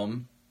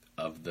film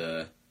of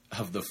the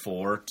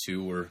 4,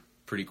 2 were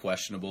pretty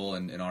questionable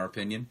in our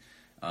opinion.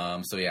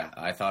 So yeah,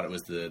 I thought it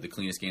was the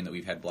cleanest game that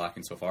we've had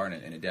blocking so far, and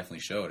it definitely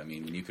showed. I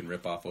mean, when you can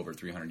rip off over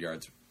 300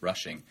 yards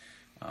rushing,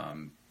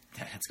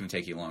 that's going to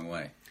take you a long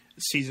way.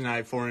 Season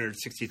high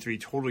 463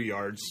 total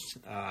yards,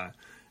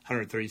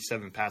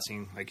 137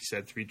 passing, like you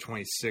said,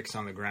 326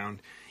 on the ground,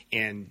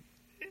 and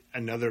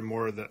another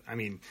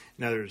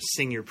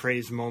sing your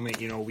praise moment.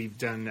 We've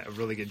done a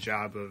really good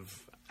job of.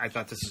 I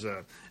thought this is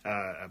a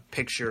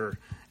picture,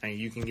 and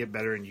you can get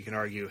better, and you can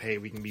argue, hey,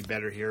 we can be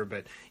better here,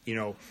 but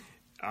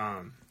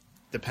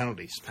the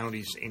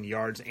penalties in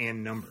yards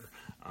and number,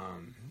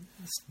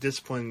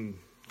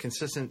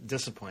 consistent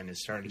discipline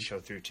is starting to show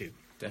through too.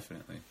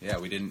 Definitely. Yeah,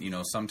 we didn't,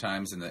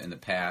 sometimes in the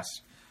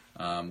past,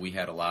 we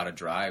had a lot of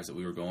drives that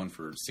we were going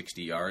for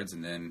 60 yards,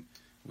 and then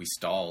we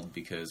stalled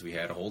because we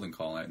had a holding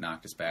call that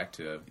knocked us back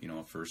to,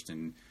 first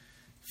and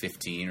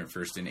 15 or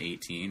first and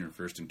 18 or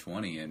first and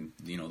 20, and,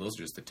 those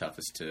are just the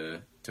toughest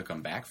to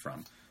come back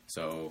from.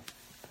 So,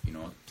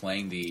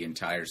 playing the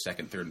entire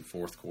second, third, and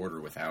fourth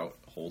quarter without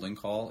holding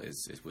call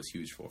was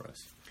huge for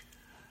us.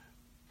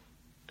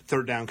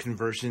 Third down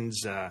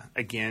conversions,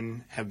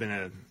 again, have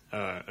been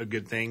a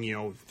good thing.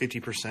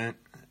 50%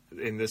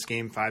 in this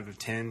game, 5 of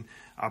 10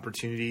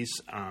 opportunities.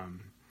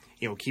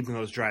 Keeping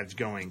those drives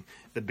going.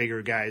 The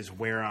bigger guys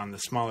wear on the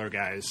smaller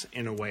guys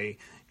in a way,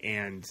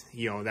 and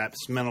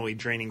that's mentally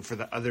draining for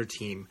the other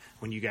team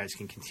when you guys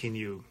can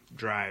continue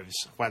drives,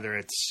 whether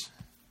it's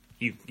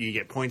you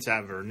get points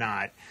out of it or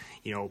not.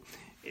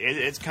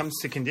 It comes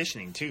to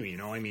conditioning too.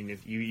 I mean,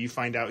 if you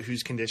find out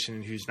who's conditioned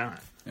and who's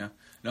not. Yeah,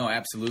 no,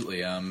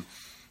 absolutely.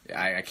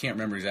 I can't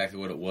remember exactly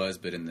what it was,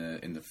 but in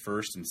the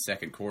first and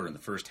second quarter, in the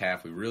first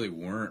half, we really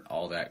weren't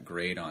all that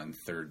great on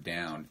third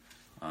down.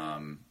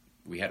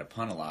 We had to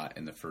punt a lot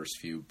in the first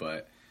few,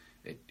 but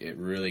it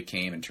really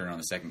came and turned on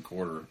the second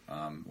quarter.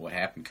 What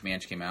happened?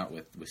 Comanche came out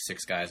with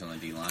 6 guys on the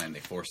D line. They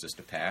forced us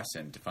to pass,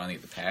 and to finally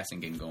get the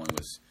passing game going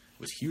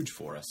was huge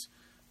for us.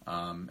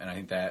 And I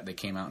think that they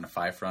came out in a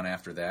 5 front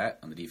after that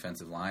on the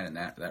defensive line, and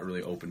that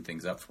really opened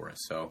things up for us.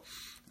 So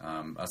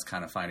us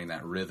kind of finding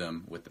that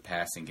rhythm with the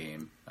passing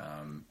game,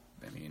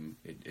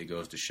 it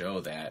goes to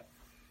show that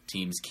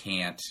teams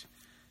can't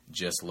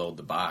just load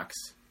the box.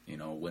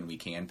 When we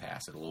can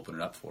pass, it'll open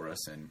it up for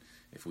us. And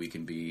if we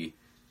can be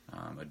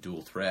a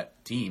dual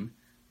threat team,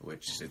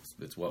 which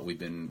it's what we've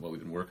been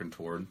working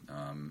toward,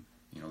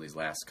 these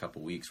last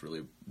couple weeks,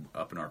 really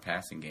upping our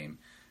passing game.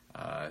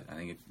 I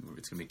think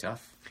it's going to be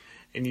tough.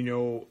 And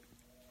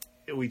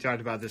we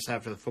talked about this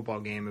after the football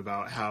game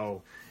about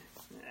how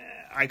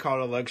I call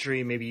it a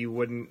luxury. Maybe you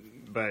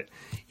wouldn't, but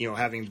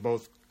having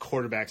both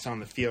quarterbacks on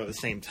the field at the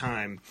same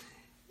time,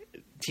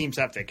 teams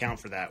have to account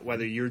for that.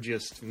 Whether you're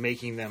just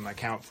making them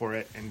account for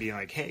it and being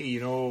like, hey,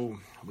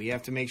 we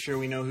have to make sure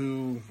we know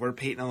where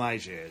Peyton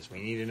Elijah is. We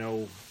need to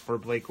know where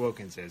Blake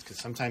Wilkins is, because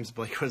sometimes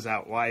Blake was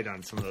out wide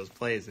on some of those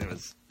plays, and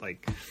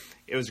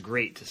it was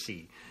great to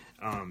see.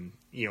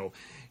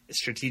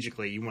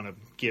 Strategically, you want to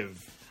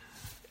give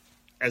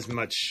as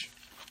much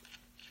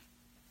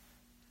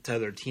to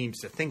other teams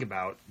to think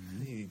about,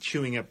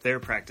 chewing up their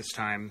practice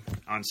time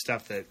on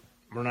stuff that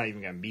we're not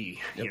even going to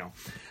be,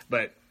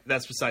 But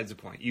that's besides the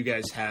point. You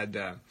guys had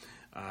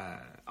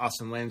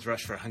Austin Lands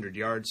rush for 100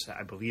 yards.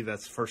 I believe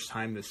that's the first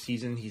time this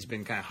season. He's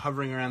been kind of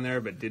hovering around there,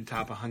 but did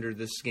top 100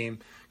 this game.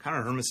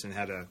 Connor Hermiston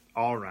had an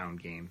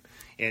all-around game.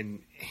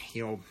 And,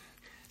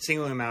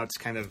 singling him out is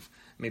kind of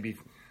maybe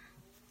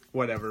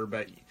whatever,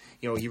 but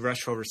he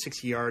rushed for over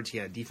 60 yards. He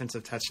had a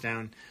defensive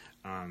touchdown.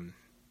 I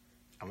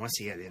want to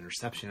say he had the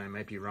interception. I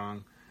might be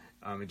wrong.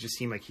 It just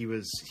seemed like he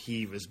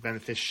was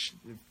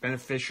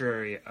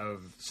beneficiary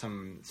of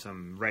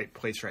some right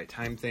place, right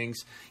time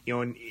things.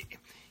 And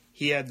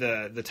he had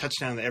the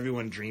touchdown that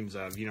everyone dreams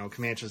of.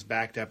 Comanche was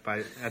backed up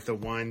at the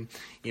one.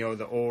 The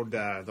old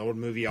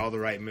movie, All the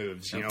Right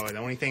Moves. The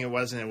only thing it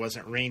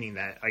wasn't raining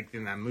like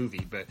in that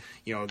movie, but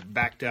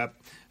backed up,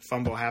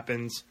 fumble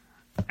happens.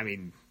 I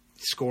mean,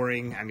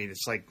 scoring. I mean,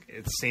 it's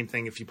the same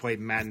thing if you played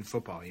Madden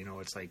football.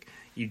 It's like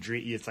you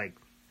dream. It's like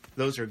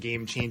those are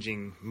game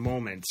changing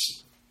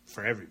moments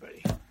for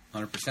everybody.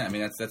 100%. I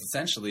mean, that's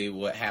essentially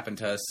what happened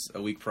to us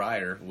a week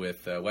prior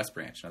with West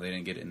Branch. Now, they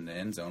didn't get it in the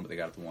end zone, but they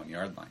got it at the 1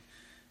 yard line.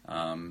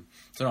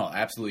 So no,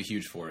 absolutely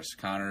huge for us.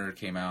 Connor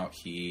came out.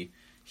 He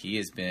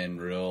has been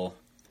real.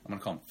 I'm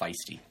gonna call him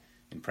feisty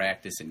in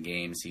practice and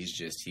games.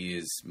 He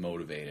is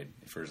motivated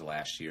for his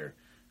last year.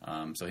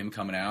 So him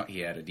coming out, he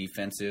had a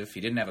defensive.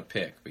 He didn't have a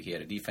pick, but he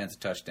had a defensive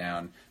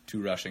touchdown,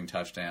 2 rushing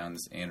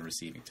touchdowns, and a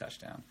receiving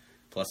touchdown,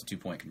 plus a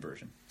 2-point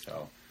conversion.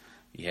 So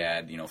he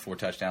had 4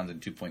 touchdowns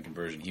and 2-point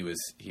conversion. He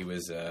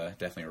was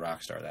definitely a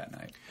rock star that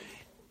night.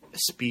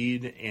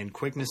 Speed and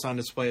quickness on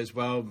display as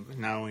well.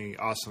 Not only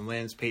Austin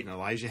Lenz, Peyton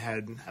Elijah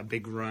had a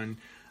big run.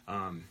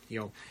 A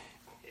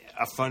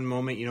fun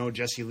moment.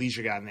 Jesse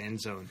Leisure got in the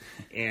end zone,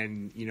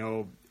 and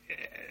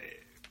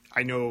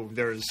I know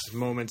there's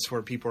moments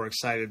where people are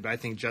excited, but I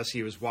think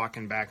Jesse was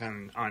walking back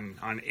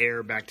on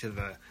air back to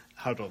the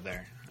huddle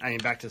there.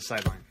 Back to the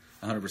sideline.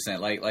 100%.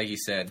 Like you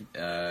said, we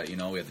have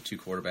the 2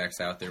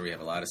 quarterbacks out there. We have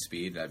a lot of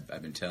speed.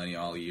 I've been telling you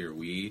all year,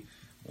 we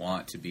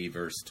want to be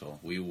versatile.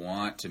 We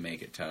want to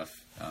make it tough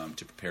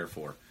to prepare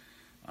for.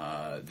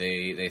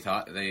 They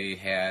thought they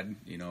had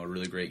a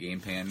really great game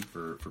plan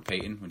for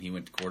Peyton when he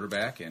went to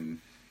quarterback, and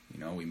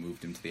we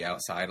moved him to the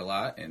outside a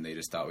lot, and they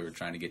just thought we were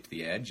trying to get to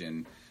the edge.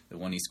 And the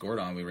one he scored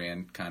on, we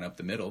ran kind of up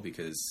the middle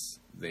because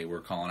they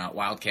were calling out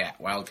Wildcat,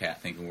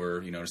 thinking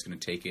we're just going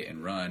to take it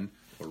and run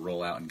or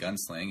roll out and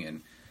gunsling.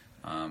 And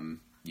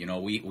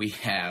we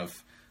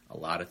have a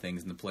lot of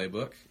things in the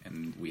playbook,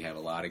 and we have a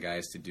lot of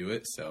guys to do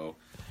it. So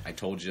I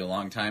told you a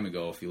long time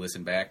ago, if you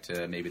listen back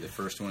to maybe the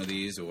first one of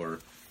these or,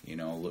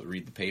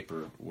 read the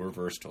paper, we're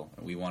versatile.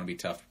 And we want to be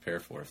tough to prepare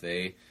for. If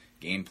they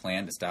game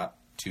plan to stop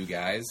 2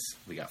 guys,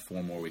 we got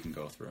 4 more we can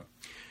go through.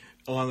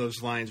 Along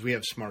those lines, we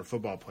have smart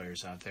football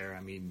players out there.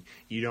 I mean,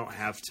 you don't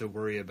have to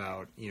worry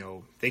about,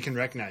 they can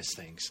recognize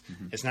things.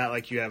 Mm-hmm. It's not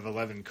like you have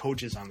 11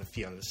 coaches on the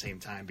field at the same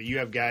time, but you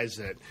have guys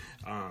that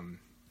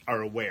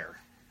are aware.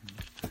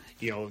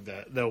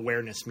 The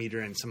awareness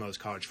meter in some of those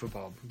college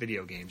football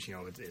video games,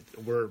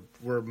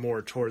 we're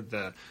more toward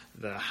the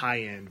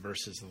high end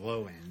versus the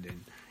low end,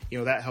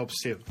 and that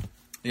helps too.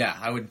 Yeah,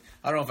 I don't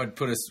know if I'd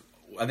put us.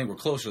 I think we're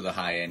closer to the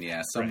high end,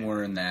 yeah,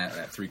 somewhere in that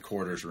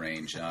 3/4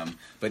 range,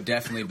 but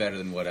definitely better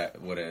than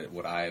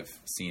what I've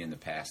seen in the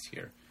past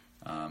here.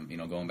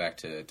 Going back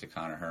to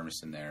Connor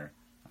Hermiston there,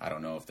 I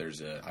don't know if there's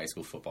a high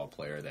school football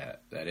player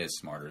that is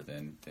smarter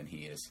than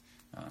he is.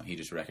 He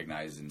just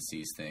recognizes and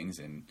sees things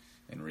and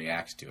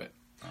reacts to it.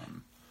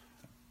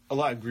 A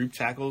lot of group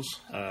tackles,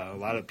 a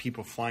lot of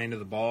people flying to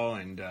the ball,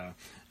 and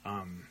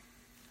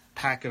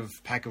pack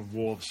of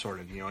wolves, sort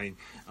of.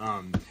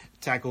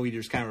 Tackle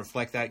leaders kind of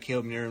reflect that.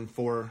 Caleb Niren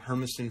 4,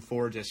 Hermiston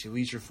 4, Jesse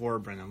Leisure 4,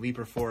 Brendan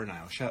Leeper 4,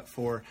 Niall Shutt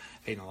 4,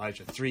 Peyton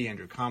Elijah 3,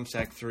 Andrew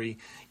Comsack 3.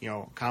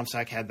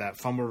 Comsack had that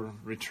fumble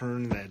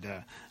return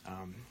that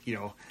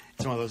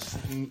it's one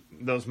of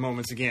those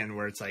moments again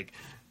where it's like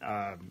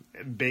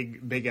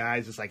big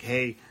eyes. It's like,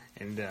 hey.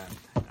 And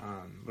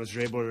was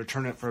able to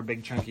return it for a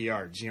big chunk of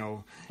yards.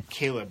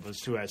 Caleb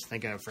was who I was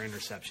thinking of for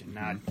interception,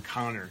 not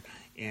Connor.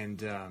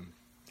 And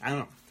I don't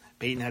know.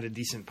 Peyton had a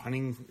decent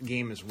punting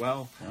game as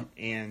well. Yep.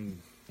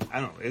 And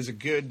I don't know. It was a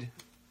good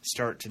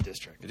start to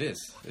district. It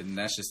is. And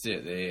that's just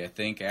it. I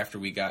think after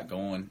we got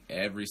going,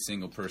 every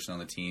single person on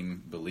the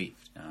team believed.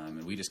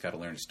 And we just got to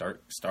learn to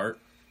start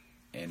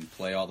and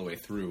play all the way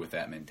through with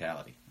that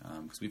mentality.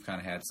 Because we've kind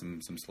of had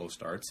some slow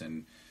starts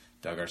and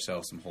dug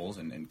ourselves some holes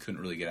and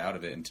couldn't really get out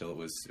of it until it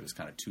was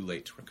kind of too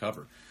late to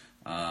recover.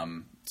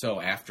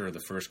 So after the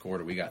first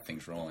quarter, we got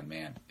things rolling.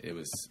 Man, it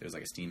was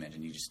like a steam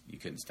engine. You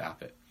couldn't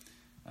stop it.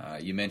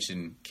 You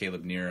mentioned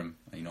Caleb Niren.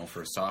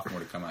 For a sophomore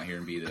to come out here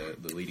and be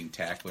the leading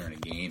tackler in a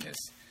game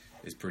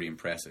is pretty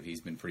impressive.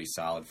 He's been pretty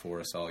solid for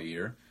us all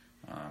year.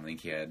 I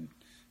think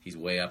he's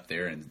way up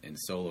there in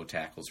solo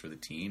tackles for the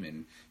team,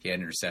 and he had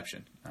an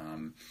interception.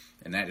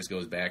 And that just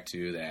goes back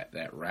to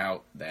that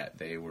route that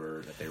they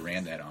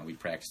ran that on. We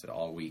practiced it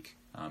all week.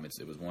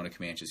 It was one of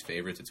Comanche's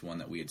favorites. It's one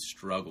that we had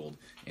struggled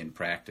in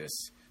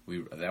practice.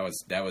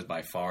 That was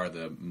by far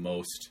the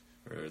most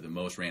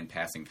ran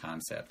passing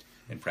concept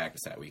in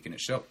practice that week, and it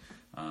showed.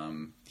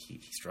 He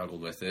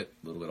struggled with it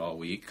a little bit all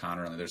week.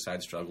 Connor on the other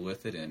side struggled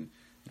with it, and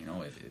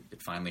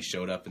it finally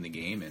showed up in the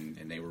game,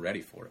 and they were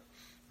ready for it.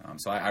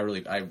 So I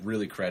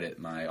really credit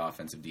my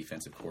offensive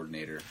defensive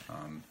coordinator,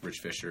 Rich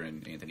Fisher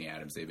and Anthony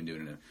Adams. They've been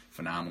doing a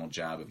phenomenal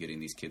job of getting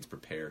these kids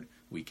prepared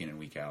week in and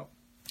week out.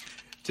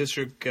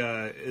 District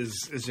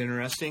is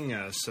interesting.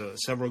 So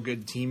several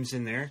good teams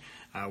in there.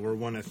 We're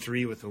 1 of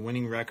 3 with a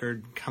winning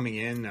record coming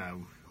in.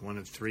 1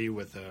 of 3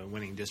 with a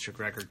winning district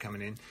record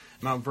coming in.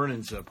 Mount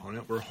Vernon's the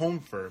opponent. We're home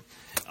for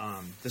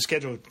the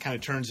schedule kind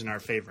of turns in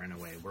our favor in a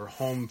way. We're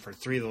home for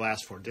 3 of the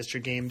last 4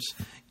 district games,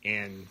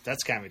 and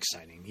that's kind of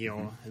exciting.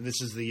 This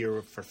is the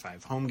year for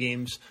 5 home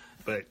games,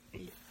 but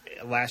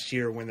last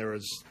year when there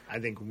was, I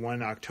think,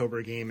 1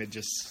 October game, it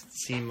just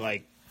seemed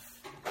like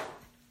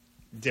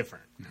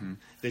different. Mm-hmm.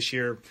 This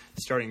year,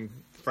 starting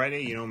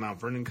Friday, Mount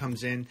Vernon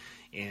comes in,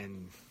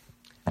 and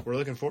we're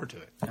looking forward to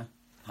it. Yeah.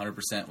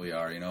 100% we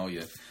are.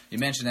 You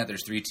mentioned that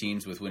there's 3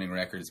 teams with winning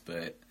records,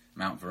 but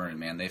Mount Vernon,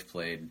 man, they've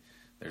played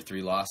their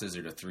 3 losses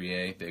are to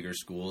 3A, bigger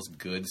schools,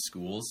 good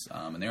schools,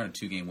 and they're on a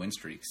 2-game win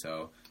streak.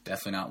 So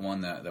definitely not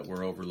one that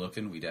we're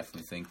overlooking. We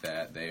definitely think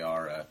that they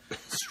are a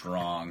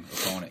strong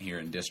opponent here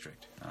in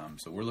district.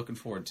 So we're looking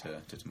forward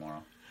to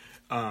tomorrow.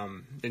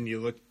 Then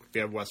we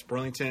have West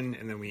Burlington,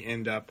 and then we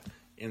end up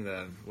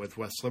with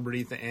West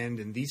Liberty at the end,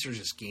 and these are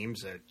just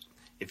games that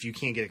if you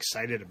can't get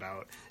excited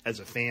about as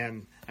a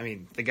fan,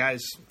 the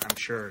guys I'm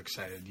sure are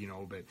excited,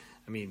 but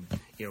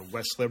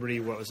West Liberty,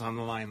 what was on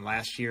the line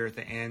last year at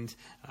the end,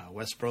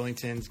 West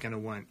Burlington's going to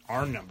want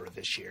our number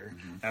this year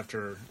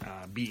after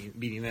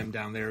beating them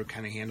down there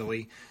kind of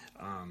handily.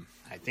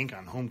 I think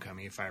on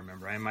homecoming, if I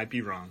remember, I might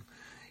be wrong.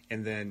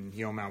 And then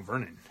Mount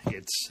Vernon,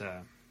 it's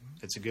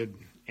a good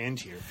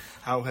end here.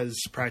 How has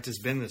practice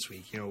been this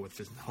week? With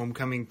the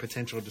homecoming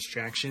potential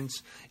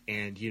distractions,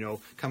 and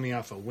coming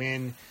off a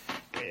win.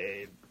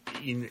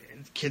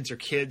 Kids are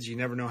kids. You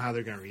never know how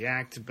they're going to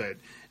react, but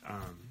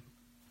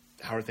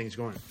how are things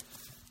going?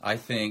 I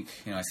think,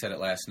 I said it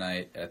last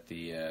night at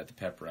the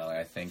pep rally,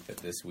 I think that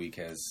this week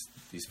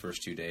these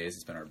first 2 days,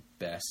 it's been our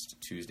best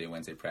Tuesday,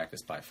 Wednesday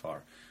practice by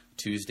far.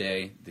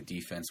 Tuesday, the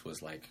defense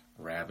was like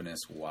ravenous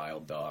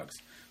wild dogs.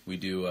 We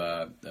do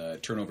a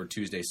turnover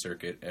Tuesday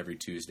circuit every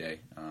Tuesday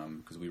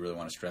because we really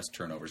want to stress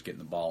turnovers, getting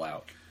the ball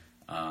out.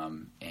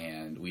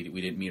 And we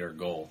didn't meet our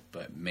goal,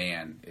 but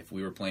man, if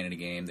we were playing in a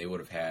game, they would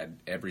have had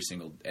every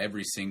single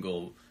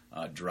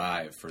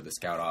drive for the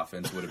scout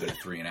offense would have been a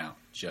 3 and out,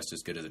 just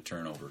as good as a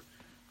turnover.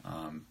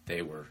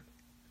 They were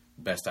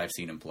best I've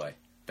seen them play.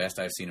 That's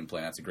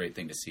a great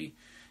thing to see.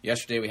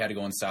 Yesterday we had to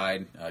go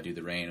inside due to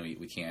the rain.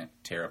 We can't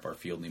tear up our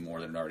field any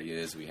more than it already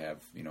is. We have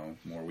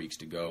more weeks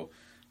to go,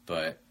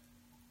 but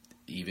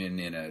even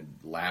in a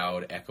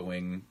loud,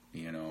 echoing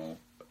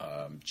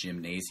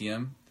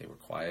gymnasium, they were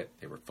quiet,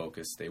 they were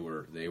focused, they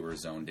were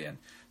zoned in.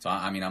 So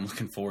I'm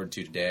looking forward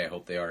to today. I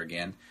hope they are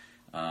again.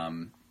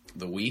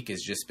 The week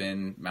has just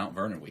been Mount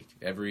Vernon week.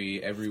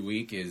 Every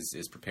week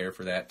is prepare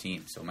for that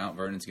team. So Mount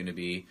Vernon's going to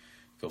be,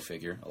 go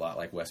figure, a lot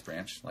like West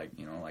Branch,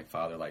 like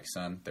father, like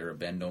son. They're a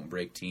bend don't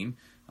break team.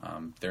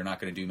 They're not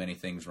going to do many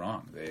things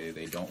wrong.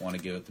 They don't want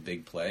to give it the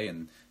big play,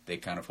 and they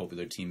kind of hope that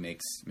their team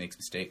makes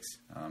mistakes.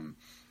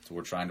 So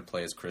we're trying to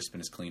play as crisp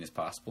and as clean as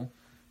possible.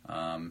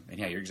 And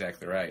yeah, you're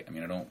exactly right.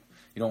 You don't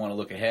want to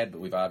look ahead,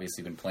 but we've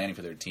obviously been planning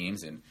for their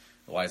teams, and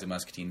Eliza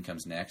Muscatine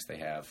comes next. They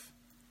have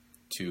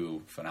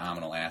 2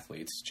 phenomenal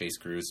athletes. Chase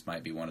Cruz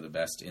might be one of the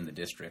best in the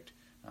district,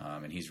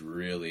 and he's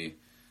really,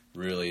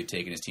 really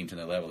taking his team to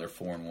the level. They're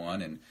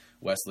 4-1, and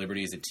West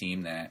Liberty is a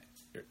team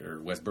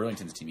or West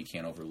Burlington's a team you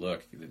can't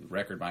overlook. The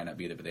record might not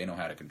be there, but they know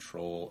how to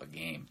control a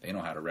game. They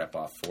know how to rep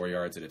off 4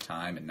 yards at a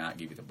time and not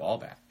give you the ball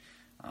back.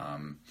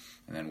 And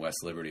then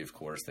West Liberty, of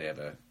course, they have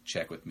a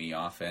check with me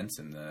offense,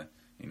 and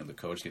the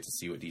coach gets to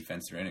see what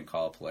defense they're in and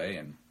call a play.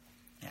 And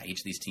yeah,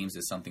 each of these teams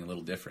is something a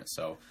little different.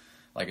 So,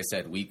 like I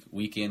said,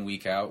 week in,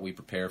 week out, we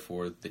prepare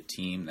for the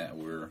team that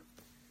we're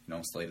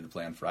slated to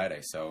play on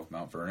Friday. So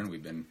Mount Vernon,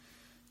 we've been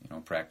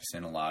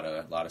practicing a lot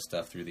of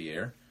stuff through the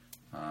air,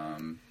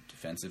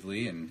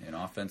 defensively and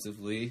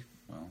offensively.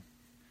 Well,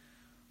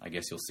 I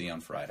guess you'll see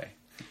on Friday.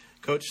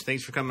 Coach,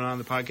 thanks for coming on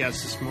the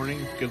podcast this morning.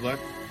 Good luck.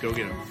 Go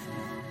get them.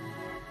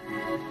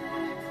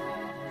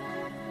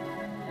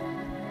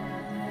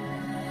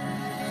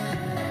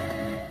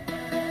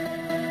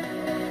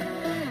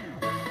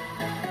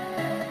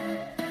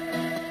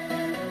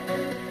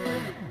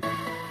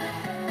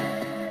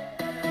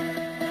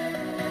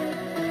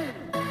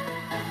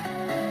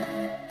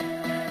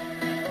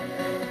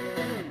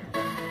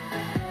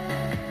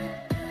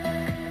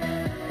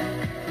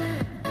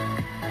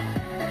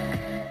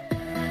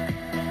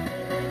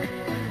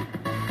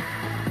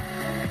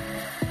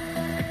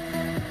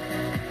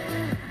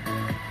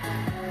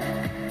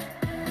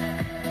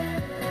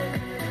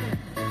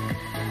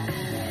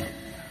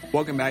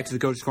 Welcome back to the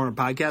Coach's Corner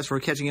podcast.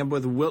 We're catching up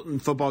with Wilton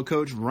football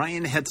coach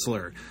Ryan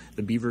Hetzler.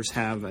 The Beavers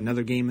have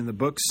another game in the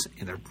books,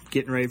 and they're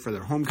getting ready for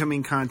their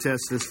homecoming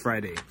contest this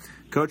Friday.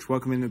 Coach,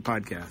 welcome into the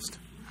podcast.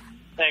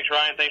 Thanks,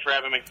 Ryan. Thanks for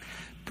having me.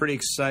 Pretty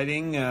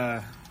exciting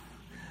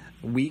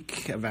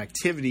week of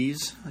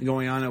activities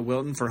going on at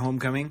Wilton for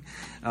homecoming.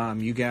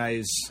 You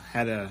guys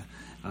had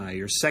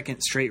your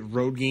second straight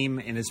road game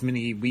in as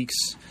many weeks.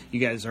 You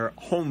guys are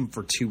home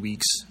for 2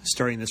 weeks,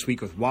 starting this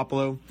week with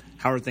Wapello.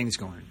 How are things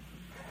going?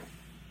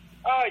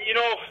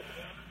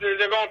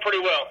 They're going pretty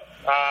well.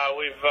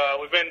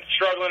 We've been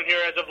struggling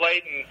here as of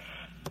late, and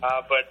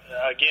but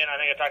again, I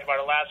think I talked about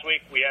it last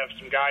week. We have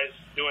some guys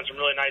doing some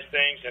really nice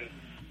things, and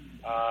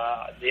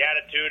the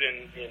attitude and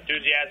the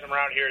enthusiasm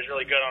around here is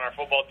really good on our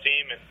football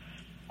team, and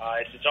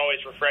it's always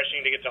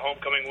refreshing to get to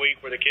homecoming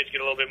week where the kids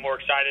get a little bit more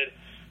excited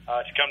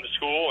to come to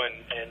school,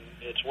 and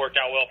it's worked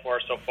out well for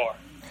us so far.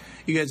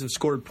 You guys have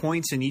scored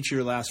points in each of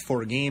your last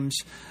 4 games,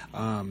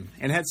 and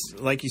had,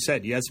 like you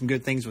said, you had some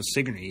good things with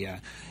Sigourney.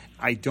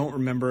 I don't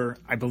remember.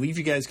 I believe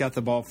you guys got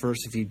the ball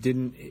first. If you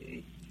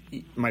didn't,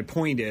 my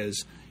point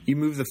is you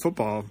moved the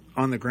football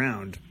on the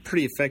ground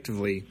pretty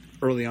effectively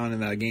early on in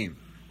that game.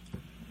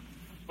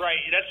 Right.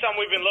 That's something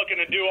we've been looking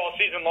to do all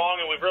season long,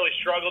 and we've really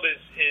struggled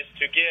is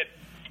to get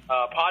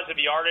positive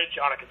yardage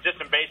on a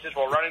consistent basis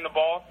while running the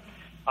ball.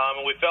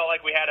 And we felt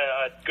like we had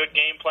a good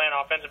game plan,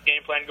 offensive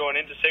game plan going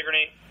into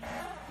Sigourney.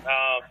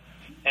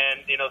 And,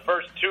 the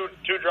first two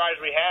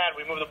drives we had,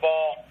 we moved the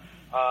ball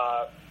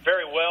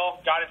very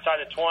well, got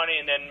inside the 20,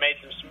 and then made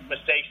some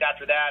mistakes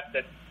after that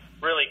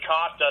really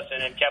cost us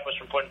and kept us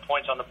from putting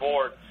points on the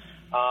board.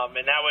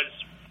 And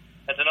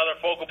that's another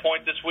focal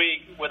point this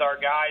week with our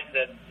guys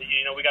that,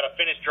 we got to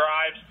finish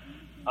drives.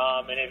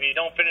 And if you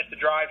don't finish the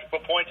drives,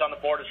 put points on the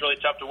board, it's really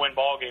tough to win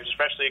ball games,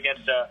 especially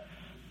against a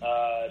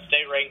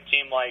state-ranked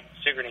team like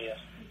Sigourney is.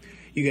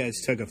 You guys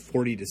took a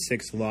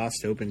 40-6 loss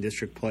to Open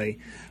District play.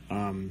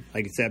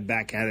 Like I said,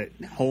 back at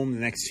it home the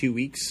next 2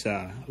 weeks,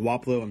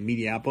 Wapello and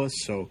Mediapolis.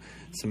 So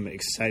some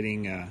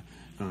exciting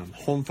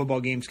home football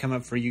games come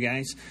up for you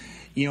guys.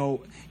 You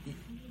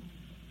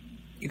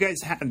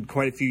guys had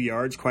quite a few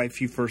yards, quite a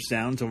few first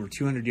downs, over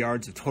 200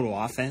 yards of total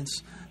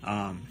offense.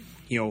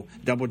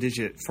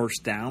 Double-digit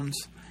first downs,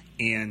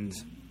 and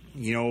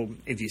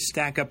if you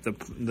stack up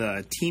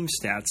the team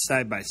stats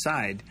side by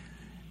side,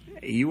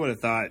 you would have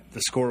thought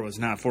the score was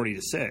not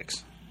 40-6.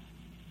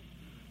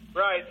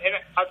 Right, and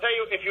I'll tell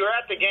you, if you were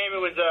at the game,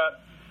 it was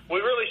we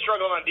really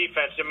struggled on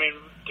defense. I mean,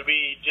 to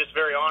be just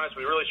very honest,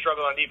 we really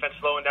struggled on defense,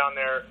 slowing down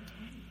their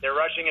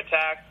rushing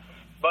attack.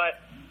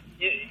 But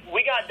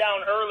we got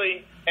down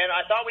early, and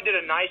I thought we did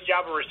a nice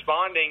job of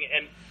responding.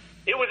 And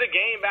it was a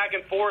game back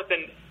and forth,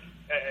 and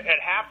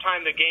at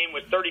halftime the game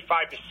was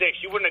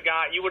 35-6. You wouldn't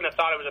have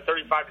thought it was a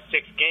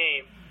 35-6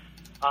 game.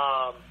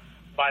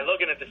 By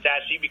looking at the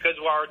stat sheet, because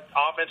our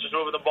offense was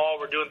moving the ball,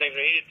 we're doing things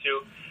we needed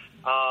to.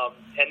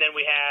 And then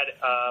we had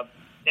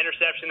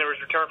interception that was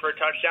returned for a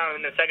touchdown.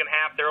 And in the second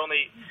half, their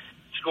only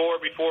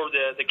score before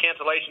the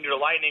cancellation due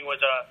to lightning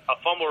was a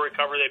fumble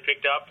recovery they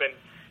picked up and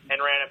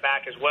ran it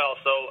back as well.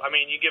 So, I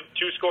mean, you give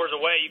 2 scores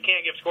away. You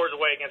can't give scores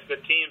away against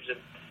good teams. And,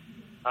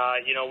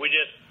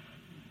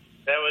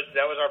 that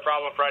was our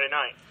problem Friday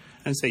night.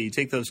 I'd say you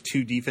take those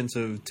 2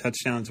 defensive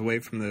touchdowns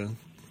away from the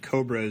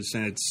Cobras,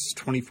 and it's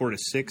 24-6,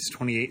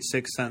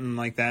 28-6, something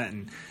like that.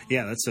 And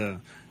yeah, that's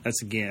a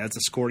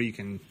score you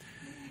can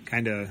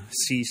kind of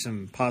see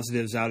some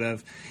positives out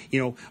of.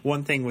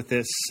 One thing with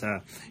this,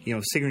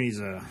 Sigourney's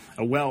a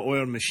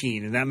well-oiled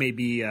machine, and that may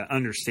be an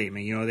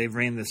understatement. They've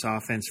ran this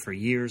offense for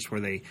years,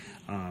 where they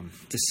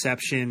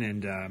deception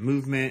and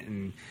movement,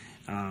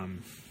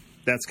 and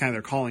that's kind of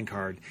their calling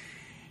card.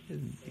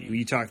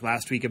 You talked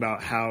last week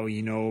about how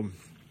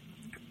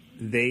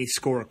they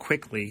score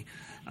quickly.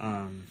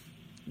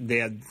 They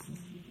had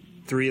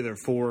 3 of their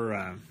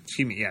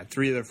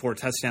 4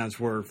 touchdowns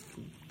were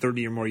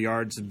 30 or more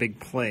yards, a big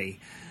play.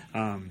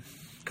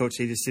 Coach,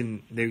 they just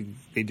didn't.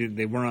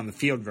 They weren't on the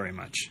field very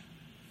much.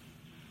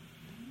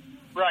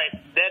 Right.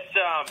 That's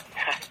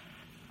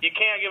you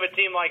can't give a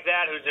team like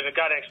that who's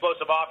got an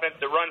explosive offense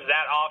that runs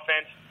that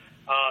offense.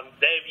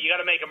 You got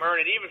to make them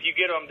earn it. Even if you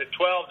get them to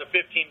 12 to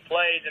 15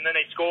 plays and then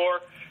they score,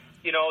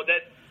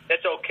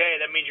 that's okay.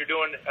 That means you're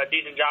doing a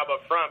decent job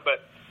up front.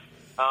 But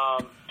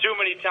too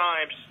many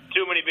times,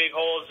 too many big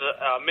holes,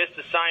 missed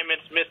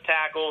assignments, missed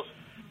tackles.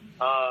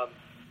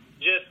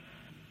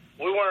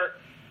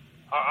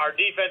 Our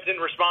defense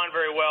didn't respond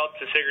very well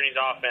to Sigourney's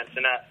offense,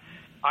 and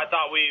I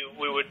thought we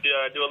would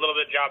do a little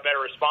bit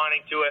better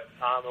responding to it.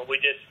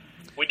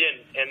 We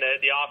didn't, and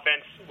the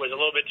offense was a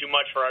little bit too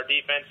much for our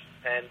defense,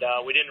 and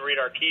we didn't read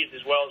our keys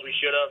as well as we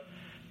should have.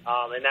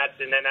 And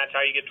then that's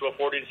how you get to a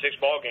 40-6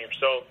 ball game.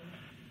 So,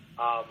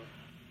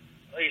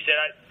 like you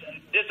said,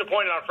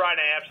 disappointed on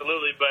Friday,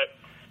 absolutely, but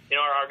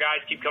our guys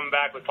keep coming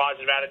back with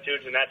positive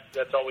attitudes, and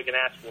that's all we can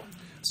ask for.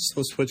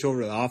 So let's switch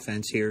over to the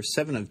offense here.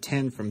 7 of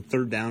 10 from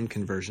third down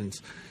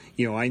conversions.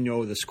 I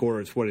know the score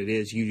is what it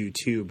is. You do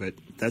too, but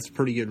that's a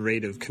pretty good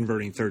rate of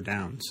converting third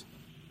downs.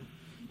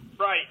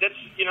 Right. That's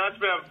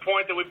been a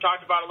point that we've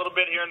talked about a little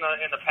bit here in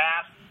the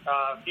past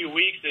few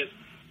weeks, is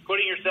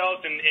putting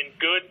yourselves in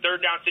good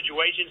third down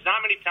situations.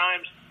 Not many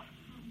times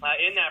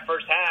in that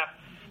first half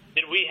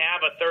did we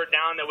have a third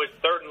down that was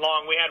third and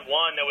long. We had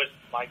one that was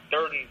like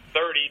 3rd and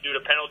 30 due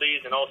to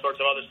penalties and all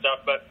sorts of other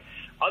stuff. But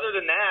other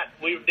than that,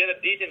 we did a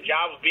decent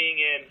job of being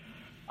in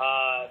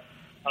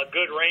a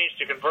good range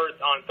to convert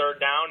on third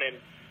down, and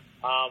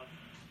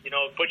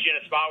put you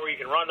in a spot where you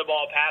can run the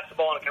ball, pass the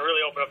ball, and it can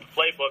really open up the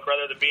playbook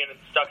rather than being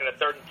stuck in a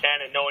 3rd and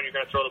 10 and knowing you're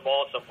going to throw the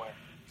ball somewhere.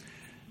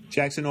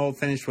 Jackson Hole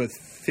finished with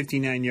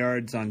 59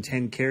 yards on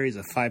 10 carries,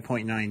 a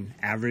 5.9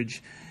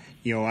 average.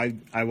 You know,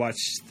 I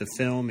watched the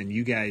film, and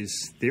you guys,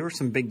 they were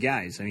some big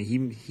guys. I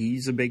mean,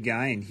 he's a big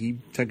guy, and he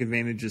took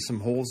advantage of some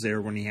holes there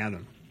when he had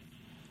them.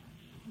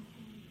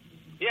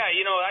 Yeah,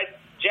 you know,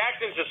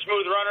 Jackson's a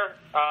smooth runner.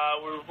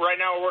 Right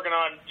now we're working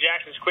on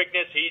Jackson's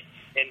quickness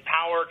and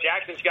power.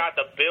 Jackson's got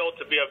the build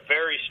to be a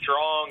very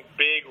strong,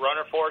 big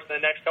runner for us in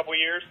the next couple of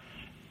years.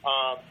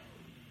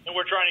 And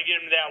we're trying to get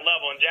him to that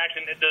level. And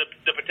Jackson,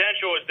 the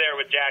potential is there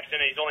with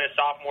Jackson. He's only a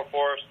sophomore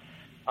for us.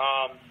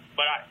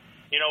 But,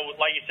 you know,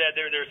 like you said,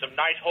 there's some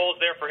nice holes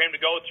there for him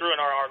to go through, and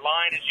our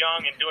line is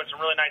young and doing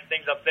some really nice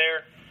things up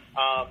there.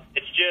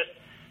 It's just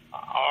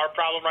our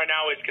problem right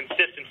now is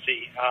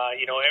consistency.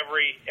 You know,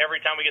 every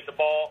time we get the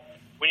ball,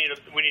 we need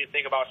to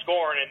think about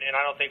scoring, and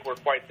I don't think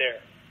we're quite there.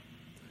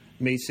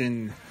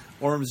 Mason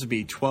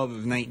Ormsby, 12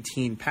 of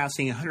 19,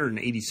 passing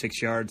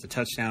 186 yards, a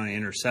touchdown and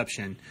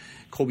interception.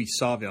 Colby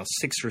Sawville,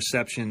 6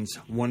 receptions,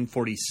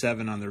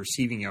 147 on the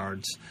receiving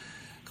yards.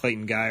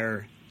 Clayton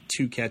Geyer,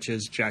 2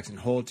 catches. Jackson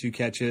Hole, 2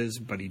 catches.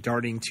 Buddy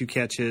Darting, 2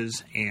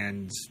 catches.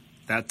 And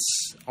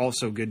that's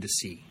also good to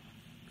see.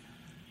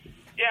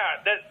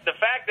 Yeah, the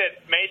fact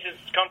that Mason's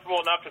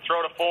comfortable enough to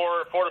throw to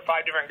four to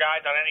five different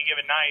guys on any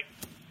given night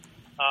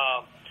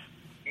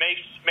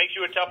makes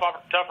you a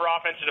tougher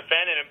offense to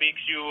defend, and it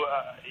makes you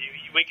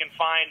we can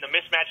find the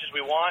mismatches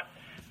we want.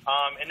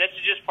 And this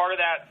is just part of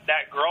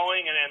that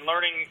growing and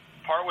learning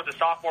part with the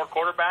sophomore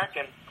quarterback,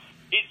 and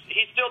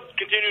he's still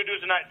continuing to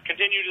do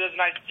a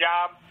nice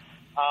job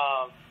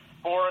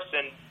for us,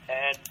 and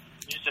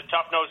just a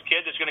tough-nosed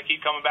kid that's going to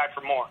keep coming back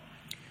for more.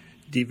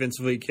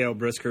 Defensively, Cale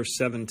Brisker,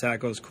 7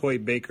 tackles. Coy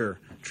Baker,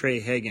 Trey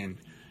Hagan,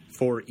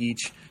 4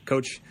 each.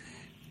 Coach,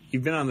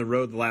 you've been on the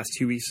road the last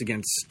 2 weeks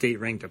against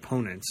state-ranked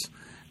opponents.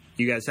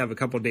 You guys have a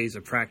couple of days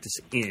of practice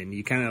in.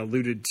 You kind of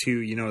alluded to,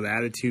 you know, the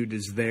attitude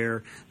is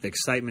there, the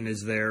excitement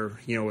is there,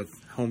 you know, with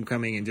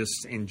homecoming and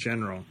just in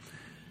general.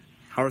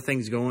 How are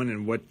things going,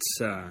 and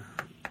how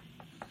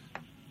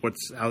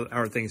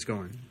are things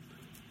going?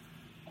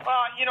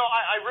 Well, you know,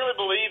 I really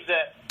believe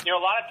that, you know,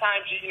 a lot of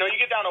times, you know, you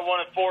get down to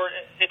 1-4,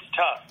 it's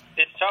tough.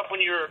 It's tough when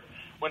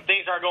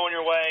things aren't going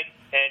your way,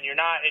 and you're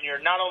not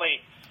only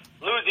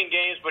losing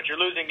games, but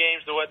you're losing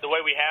games the way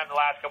we have the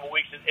last couple of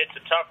weeks. It's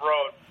a tough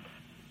road.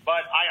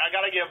 But I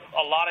got to give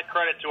a lot of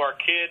credit to our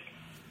kids.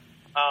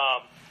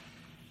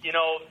 You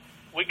know,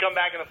 we come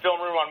back in the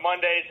film room on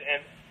Mondays,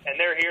 and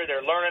they're here,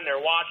 they're learning, they're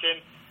watching.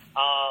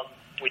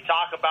 We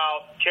talk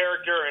about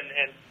character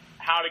and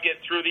how to get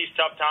through these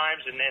tough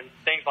times and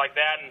things like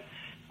that. And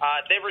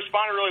they've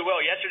responded really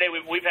well. Yesterday,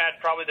 we've had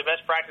probably the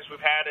best practice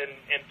we've had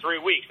in 3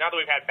 weeks. Not that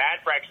we've had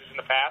bad practices in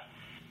the past,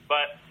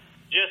 but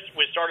just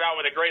we started out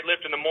with a great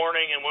lift in the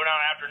morning and went out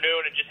in the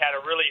afternoon and just had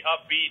a really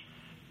upbeat,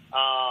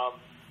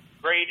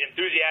 great,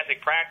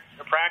 enthusiastic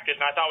practice.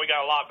 And I thought we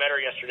got a lot better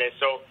yesterday.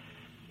 So,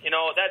 you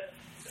know,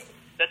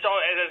 that's all.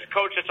 As a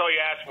coach, that's all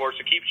you ask for, is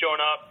to keep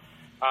showing up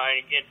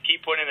and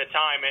keep putting in the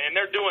time. And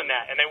they're doing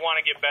that, and they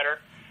want to get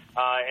better.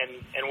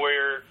 And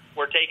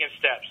we're taking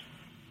steps.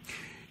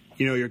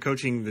 You know, you're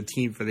coaching the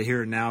team for the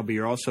here and now, but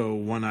you're also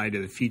one eye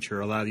to the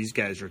future. A lot of these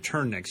guys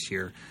return next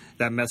year.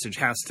 That message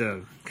has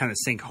to kind of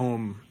sink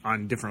home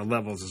on different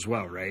levels as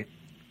well, right?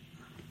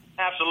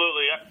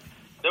 Absolutely.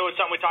 There was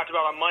something we talked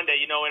about on Monday.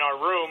 You know, in our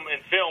room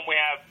in film, we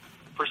have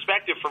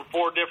perspective from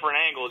 4 different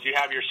angles. You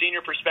have your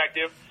senior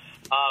perspective,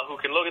 who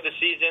can look at the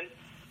season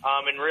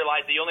and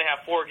realize that you only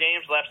have 4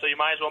 games left, so you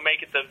might as well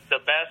make it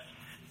the best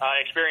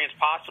experience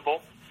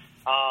possible.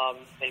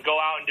 And go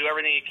out and do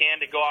everything you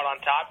can to go out on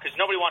top, because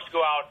nobody wants to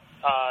go out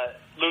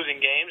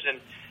losing games,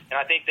 and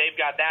I think they've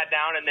got that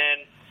down. And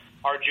then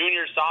our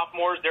juniors,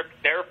 sophomores,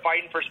 they're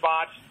fighting for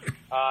spots,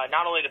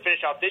 not only to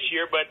finish out this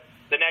year, but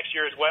the next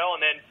year as well.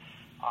 And then,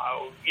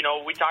 you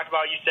know, we talked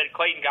about, you said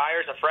Clayton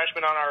Geyer is a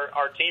freshman on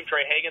our team.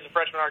 Trey Hagan's a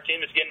freshman on our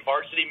team that's getting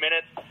varsity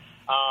minutes.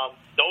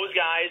 Those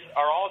guys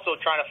are also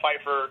trying to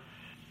fight for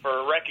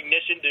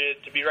recognition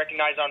to be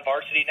recognized on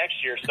varsity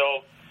next year.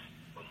 So,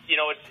 you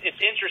know, it's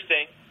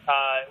interesting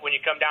when you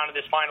come down to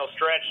this final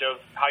stretch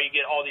of how you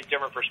get all these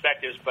different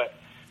perspectives. But,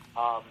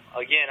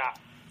 again,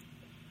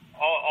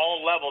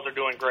 all levels are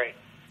doing great.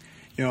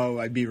 You know,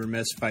 I'd be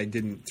remiss if I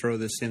didn't throw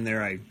this in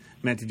there. I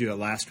meant to do it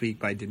last week,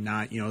 but I did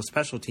not. You know,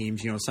 special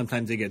teams, you know,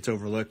 sometimes it gets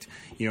overlooked,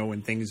 you know,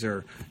 when things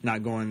are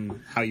not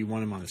going how you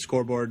want them on the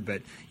scoreboard.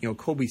 But, you know,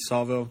 Colby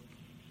Sawville,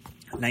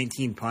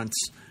 19 punts,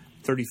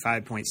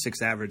 35.6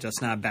 average.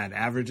 That's not a bad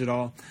average at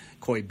all.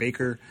 Coy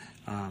Baker,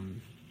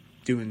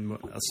 doing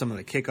some of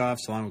the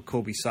kickoffs along with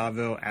Colby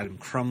Sawville, Adam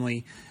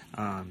Crumley.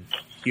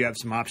 You have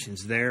some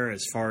options there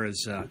as far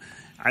as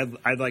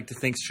I'd like to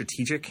think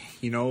strategic.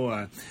 You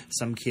know,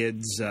 some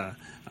kids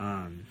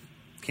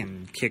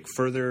can kick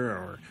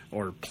further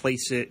or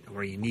place it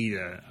where you need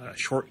a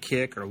short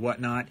kick or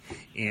whatnot.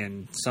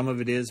 And some of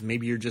it is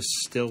maybe you're just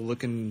still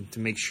looking to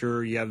make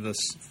sure you have a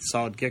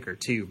solid kicker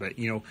too. But,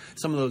 you know,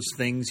 some of those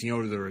things, you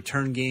know, the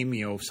return game,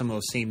 you know, some of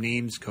those same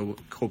names,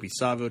 Colby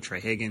Sawville, Trey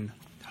Hagan,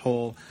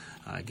 Hull,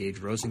 Gage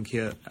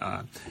Rosenkind,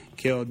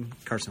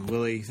 Carson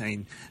Willie. I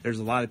mean, there's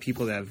a lot of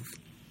people that have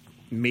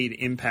made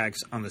impacts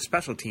on the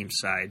special team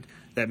side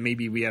that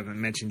maybe we haven't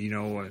mentioned,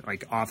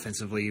 like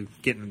offensively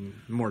getting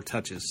more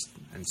touches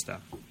and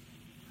stuff.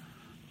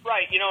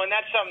 Right, and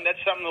that's something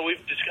that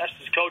we've discussed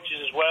as coaches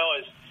as well,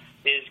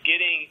 is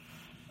getting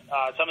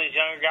some of these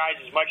younger guys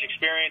as much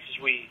experience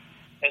as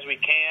we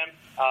can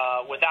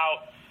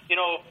without,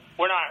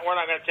 we're not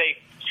going to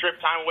strip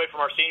time away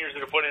from our seniors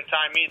that are putting in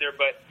time either,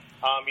 but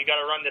you got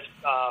to run this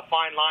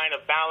fine line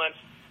of balance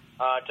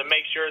to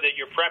make sure that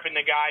you're prepping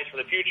the guys for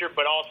the future,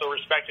 but also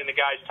respecting the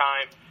guys'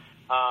 time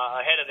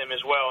ahead of them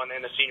as well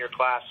in the senior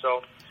class.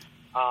 So,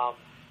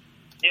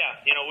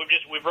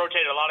 we've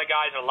rotated a lot of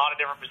guys in a lot of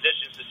different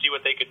positions to see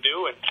what they could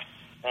do,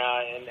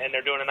 and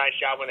they're doing a nice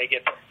job when they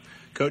get there.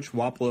 Coach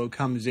Wapello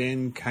comes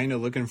in kind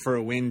of looking for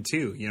a win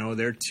too.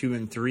 They're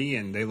 2-3,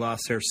 and they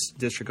lost their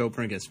district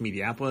opener against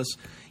Mediapolis.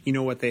 You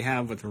know what they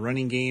have with the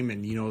running game,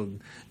 and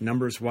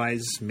numbers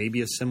wise,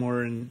 maybe a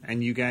similar.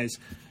 And you guys,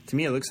 to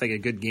me, it looks like a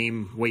good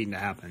game waiting to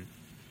happen.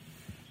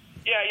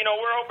 Yeah,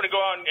 we're hoping to go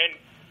out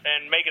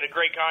and make it a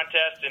great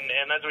contest.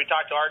 And as we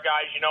talk to our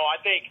guys, I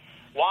think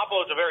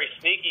Wapello is a very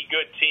sneaky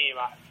good team.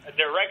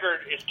 Their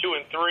record is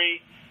 2-3.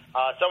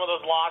 Some of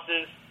those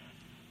losses,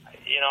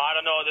 I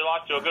don't know. They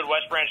lost to a good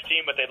West Branch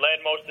team, but they led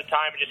most of the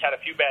time and just had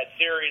a few bad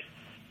series.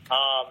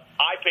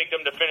 I picked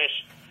them to finish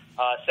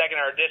second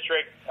in our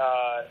district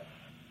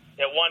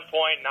at one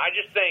point, and I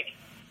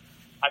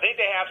think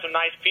they have some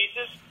nice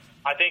pieces.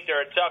 I think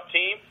they're a tough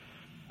team,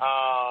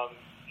 but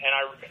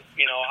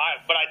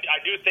I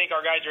do think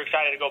our guys are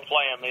excited to go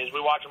play them. As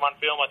we watch them on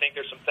film, I think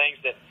there's some things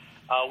that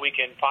we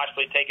can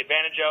possibly take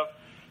advantage of.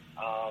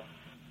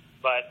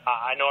 But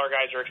I know our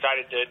guys are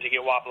excited to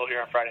get Wapello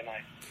here on Friday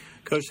night.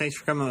 Coach, thanks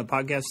for coming on the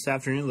podcast this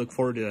afternoon. Look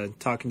forward to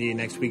talking to you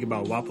next week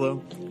about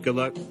Wapello. Good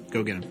luck.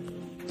 Go get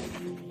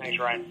them. Thanks,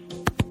 Ryan.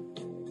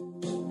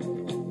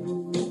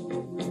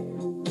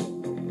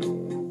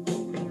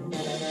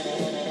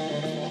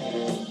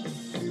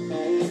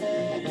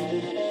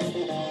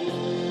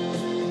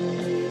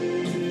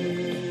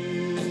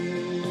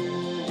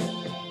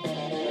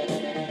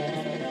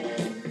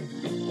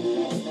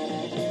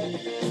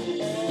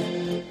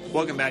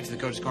 Welcome back to the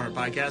Coach's Corner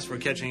podcast. We're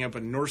catching up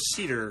with North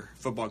Cedar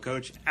football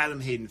coach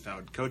Adam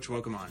Haydenfeld. Coach,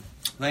 welcome on.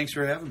 Thanks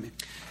for having me.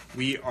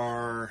 We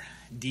are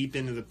deep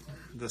into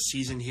the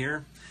season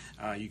here.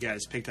 You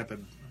guys picked up a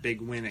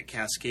big win at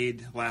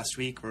Cascade last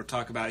week. We'll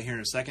talk about it here in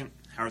a second.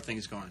 How are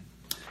things going?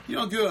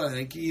 Good. I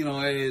think,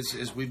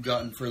 as we've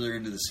gotten further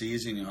into the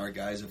season, our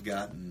guys have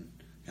gotten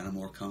kind of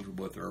more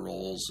comfortable with their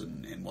roles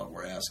and what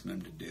we're asking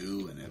them to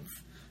do, and have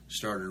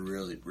started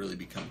to really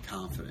become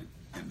confident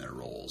in their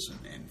roles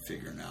and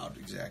figuring out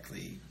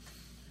exactly,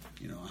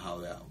 how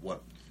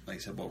what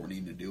we're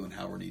needing to do and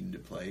how we're needing to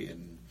play.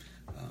 And,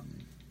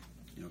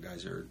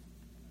 guys are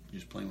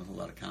just playing with a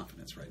lot of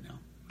confidence right now.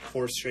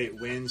 4 straight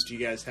wins. Do you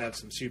guys have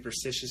some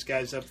superstitious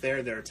guys up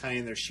there that are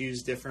tying their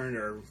shoes different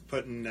or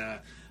putting,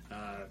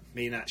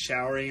 maybe not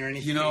showering or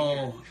anything?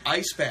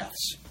 Ice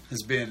baths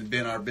has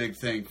been our big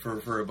thing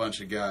for a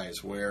bunch of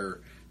guys where,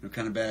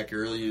 kind of back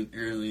early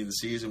in the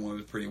season when it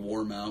was pretty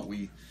warm out,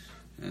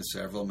 and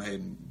several of them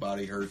had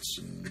body hurts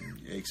and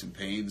aches and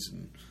pains,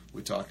 and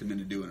we talked them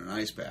into doing an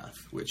ice bath,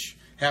 which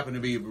happened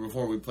to be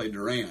before we played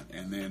Durant.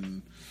 And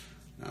then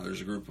now there's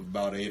a group of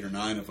about 8 or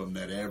 9 of them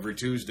that every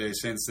Tuesday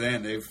since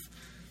then they've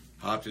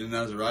hopped in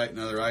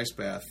another ice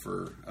bath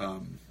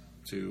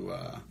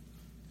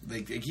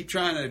they keep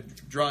trying to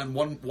draw in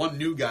one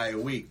new guy a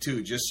week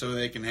too, just so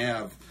they can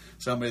have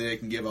somebody they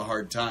can give a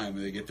hard time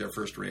and they get their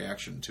first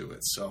reaction to it.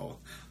 So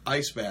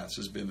ice baths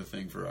has been the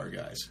thing for our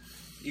guys.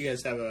 You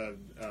guys have a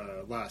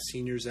lot of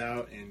seniors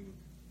out, and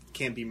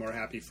can't be more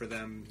happy for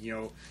them.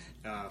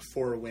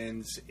 4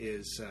 wins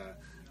is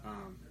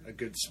a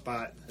good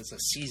spot as a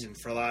season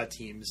for a lot of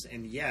teams,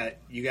 and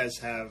yet you guys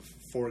have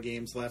 4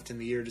 games left in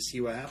the year to see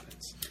what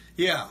happens.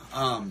 Yeah,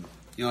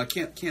 I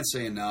can't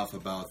say enough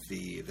about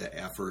the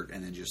effort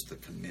and then just the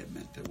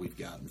commitment that we've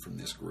gotten from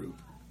this group.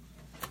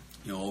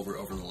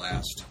 Over the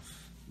last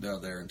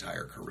their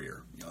entire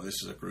career.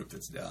 This is a group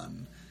that's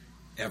done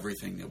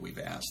everything that we've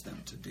asked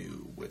them to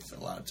do, with a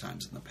lot of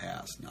times in the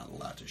past not a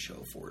lot to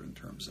show for it in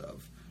terms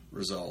of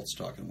results,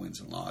 talking wins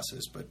and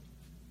losses. But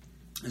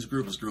this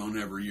group has grown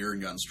every year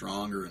and gotten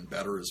stronger and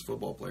better as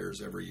football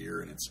players every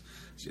year, and it's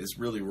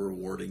really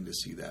rewarding to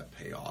see that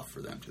pay off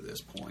for them to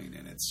this point.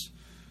 And it's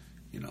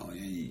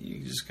you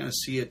just kind of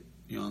see it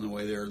in the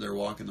way they're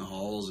walking the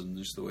halls and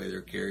just the way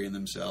they're carrying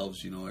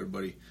themselves.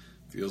 Everybody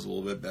feels a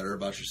little bit better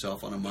about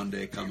yourself on a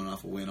Monday coming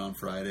off a win on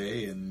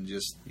Friday, and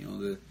just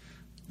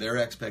their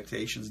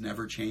expectations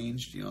never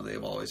changed.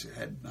 They've always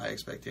had high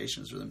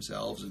expectations for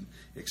themselves and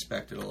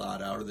expected a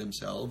lot out of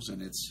themselves,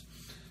 and it's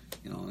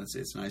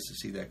nice to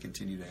see that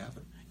continue to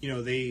happen.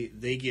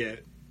 They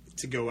get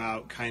to go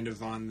out kind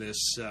of on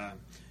this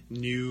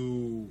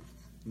new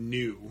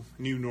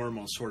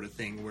normal sort of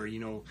thing where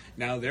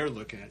now they're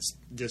looking at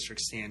district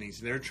standings.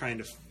 They're trying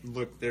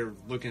to they're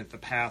looking at the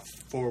path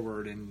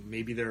forward, and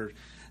maybe they're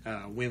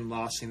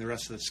win-lossing the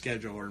rest of the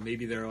schedule, or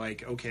maybe they're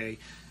like, okay,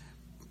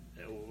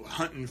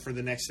 hunting for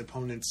the next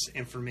opponent's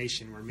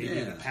information, where maybe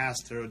in the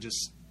past they'll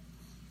just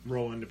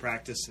roll into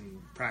practice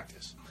and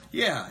practice.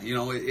 Yeah,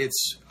 it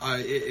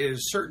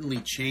has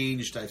certainly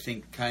changed. I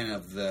think kind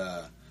of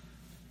the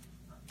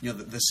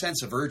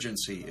sense of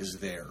urgency is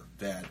there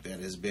that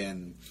has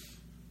been,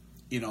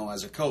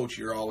 as a coach,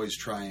 you're always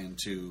trying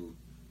to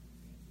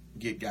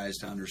get guys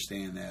to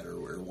understand that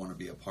or want to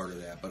be a part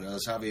of that. But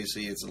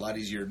obviously, it's a lot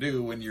easier to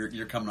do when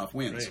you're coming off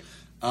wins.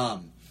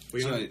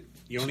 Right.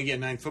 You only get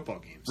 9 football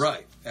games.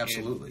 Right,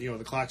 absolutely. And,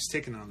 the clock's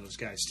ticking on those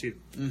guys, too,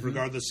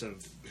 regardless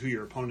of who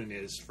your opponent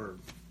is for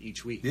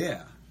each week.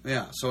 Yeah.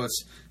 So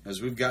it's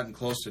as we've gotten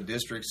close to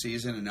district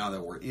season, and now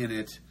that we're in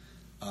it,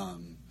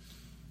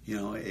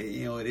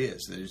 it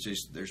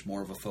is. There's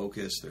more of a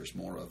focus. There's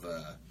more of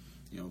a,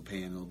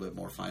 paying a little bit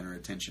more finer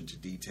attention to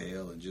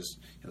detail and just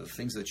the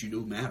things that you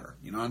do matter.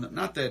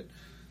 Not that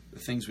the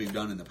things we've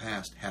done in the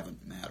past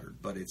haven't mattered,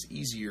 but it's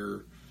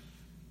easier.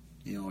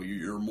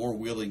 You're more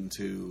willing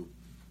to,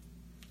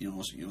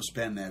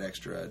 spend that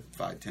extra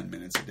 5-10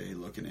 minutes a day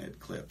looking at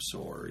clips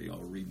or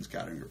reading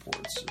scouting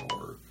reports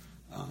or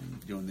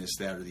doing this,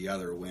 that, or the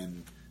other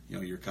when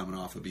you're coming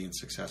off of being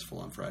successful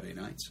on Friday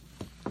nights.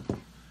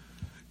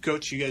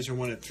 Coach, you guys are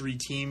one of 3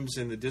 teams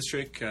in the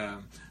district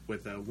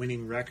with a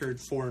winning record,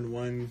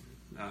 4-1.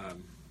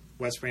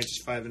 West Branch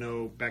is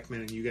 5-0.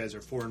 Beckman and you guys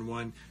are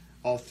 4-1.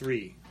 All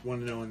 3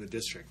 1-0 in the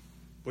district.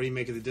 What do you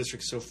make of the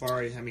district so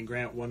far? I mean,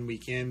 Grant 1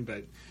 week in,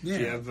 but do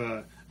you have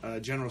a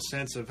general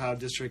sense of how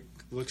district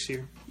looks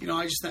here?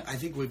 I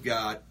think we've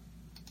got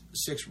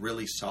 6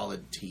 really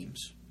solid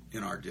teams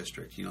in our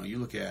district. You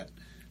look at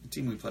the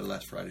team we played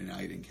last Friday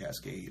night in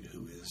Cascade,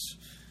 who is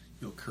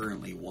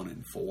currently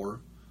 1-4.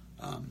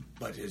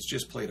 But has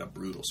just played a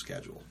brutal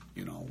schedule.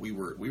 We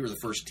were the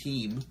first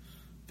team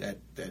that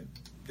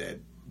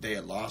they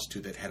had lost to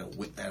that had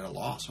a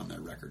loss on their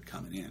record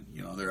coming in.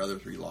 Their other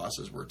 3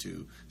 losses were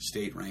to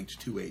state-ranked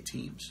 2A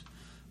teams,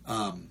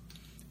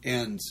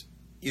 and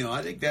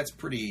I think that's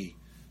pretty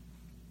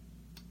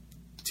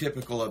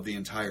typical of the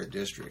entire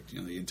district.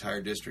 The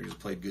entire district has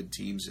played good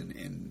teams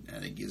and I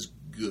think is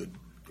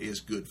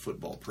good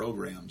football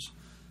programs,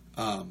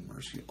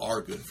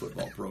 are good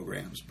football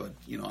programs. But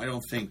I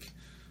don't think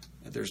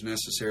that there's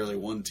necessarily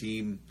one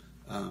team,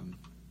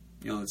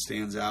 that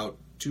stands out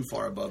too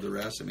far above the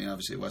rest. I mean,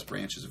 obviously West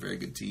Branch is a very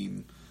good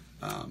team.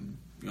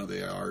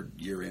 They are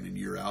year in and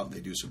year out, and they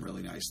do some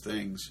really nice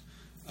things.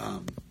 I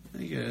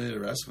think the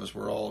rest of us,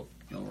 we're all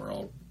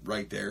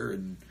right there,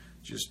 and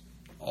just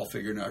all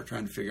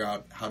trying to figure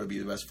out how to be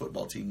the best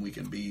football team we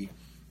can be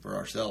for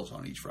ourselves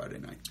on each Friday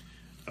night.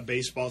 A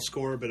baseball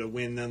score, but a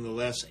win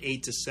nonetheless.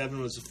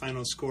 8-7 was the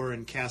final score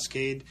in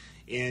Cascade,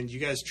 and you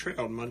guys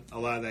trailed a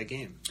lot of that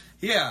game.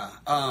 Yeah,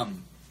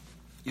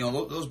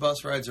 those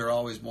bus rides are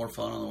always more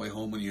fun on the way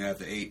home when you have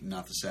the 8 and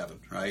not the 7,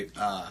 right?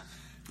 I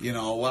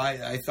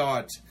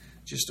thought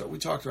we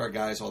talk to our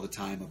guys all the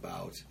time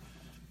about,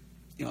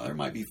 there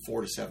might be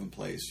 4 to 7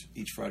 plays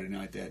each Friday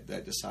night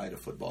that decide a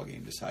football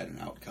game, decide an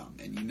outcome,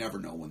 and you never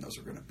know when those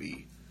are going to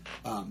be.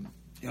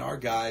 Our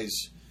guys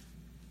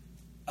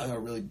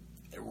really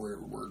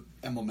were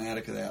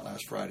emblematic of that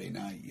last Friday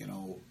night.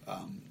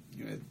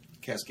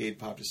 Cascade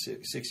popped a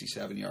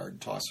 67-yard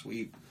toss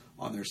sweep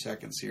on their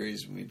second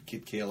series. We had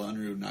Kid Kale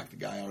Unruh knocked the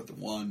guy out at the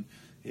 1.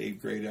 He had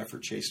great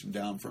effort, chased him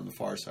down from the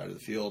far side of the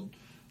field,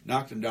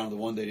 knocked him down to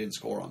the 1. They didn't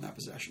score on that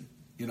possession.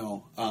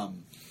 So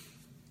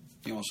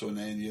when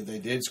they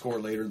did score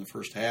later in the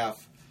first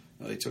half,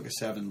 they took a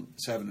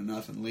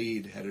 7-0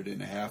 lead headed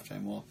into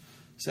halftime. Well,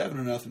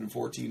 7-0 and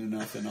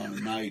 14-0 on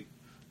a night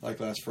like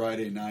last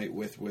Friday night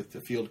with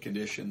the field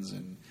conditions,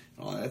 and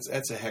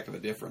that's a heck of a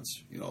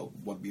difference.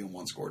 Being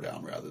 1 score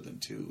down rather than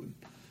 2. And,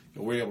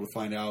 we were able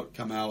to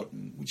come out,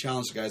 and we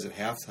challenged the guys at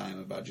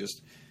halftime about it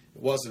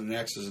wasn't an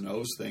X's and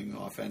O's thing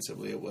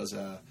offensively. It was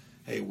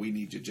hey, we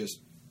need to just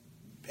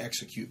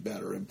execute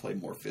better and play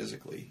more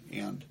physically.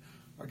 And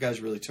our guys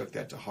really took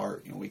that to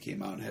heart. We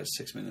came out and had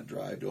a 6-minute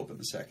drive to open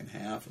the second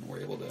half, and were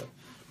able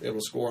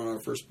to score on our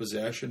first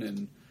possession.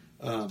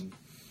 And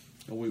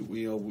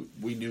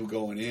we knew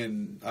going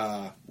in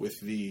with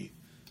the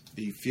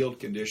field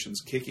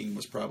conditions, kicking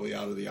was probably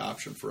out of the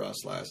option for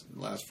us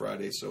last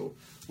Friday. So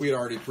we had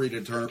already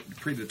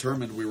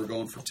predetermined we were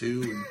going for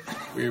 2, and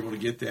we were able to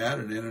get that,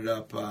 and ended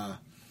up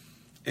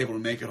able to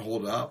make it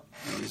hold up.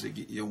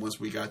 Once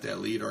we got that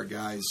lead, our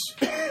guys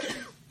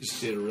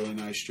just did a really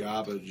nice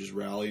job of just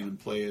rallying and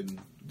playing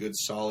good,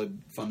 solid,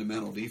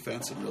 fundamental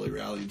defense, and really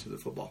rallying to the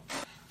football.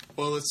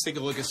 Well, let's take a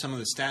look at some of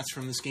the stats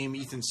from this game.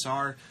 Ethan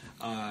Saar,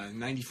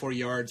 94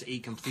 yards,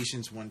 8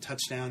 completions, 1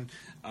 touchdown.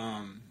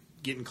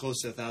 Getting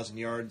close to 1,000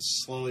 yards,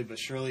 slowly but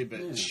surely,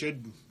 but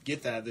should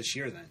get that this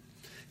year then.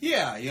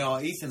 Yeah,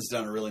 Ethan's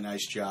done a really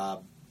nice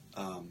job,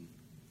 for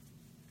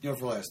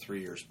the last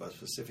 3 years, but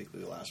specifically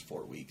the last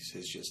 4 weeks.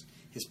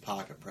 His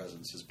pocket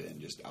presence has been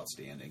just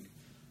outstanding.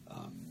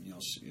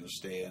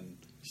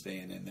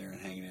 Staying in there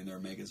and hanging in there,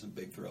 making some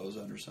big throws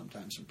under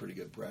sometimes some pretty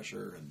good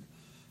pressure, and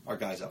our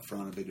guys up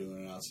front have been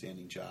doing an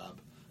outstanding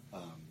job.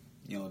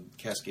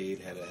 Cascade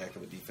had a heck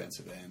of a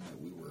defensive end that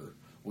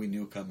we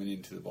knew coming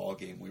into the ball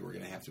game we were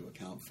going to have to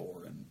account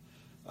for, and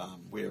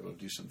we were able to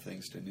do some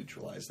things to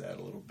neutralize that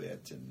a little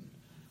bit. And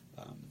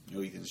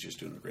Ethan's just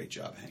doing a great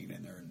job hanging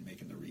in there and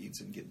making the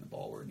reads and getting the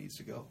ball where it needs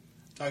to go.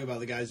 Talk about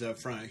the guys up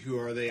front. Who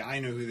are they? I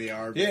know who they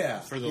are. Yeah,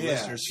 For the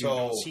listeners who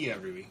don't see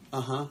every week.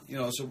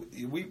 So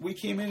we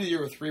came into the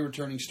year with 3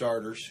 returning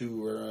starters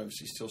who are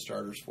obviously still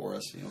starters for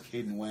us.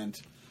 Caden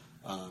Wendt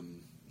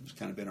has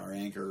kind of been our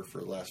anchor for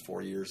the last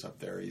 4 years up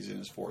there. He's in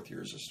his 4th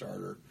year as a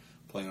starter,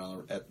 playing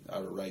out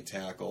of right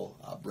tackle.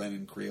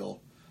 Brennan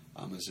Creel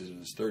is in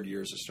his 3rd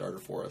year as a starter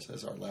for us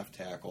as our left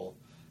tackle.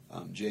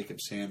 Jacob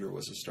Sander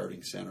was a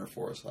starting center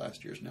for us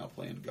last year, is now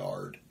playing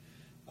guard.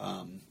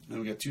 And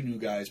we got 2 new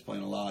guys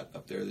playing a lot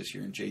up there this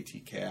year in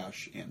JT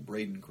Cash and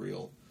Braden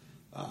Creel.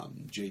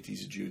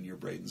 JT's a junior,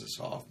 Braden's a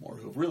sophomore,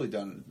 who have really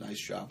done a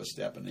nice job of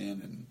stepping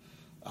in and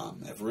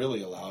have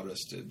really allowed us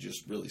to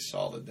just really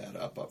solid that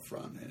up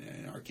front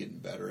and are getting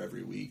better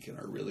every week and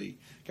are really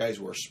guys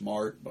who are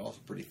smart but also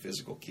pretty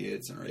physical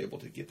kids and are able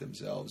to get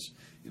themselves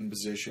in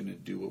position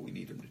and do what we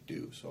need them to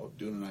do. So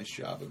doing a nice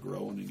job of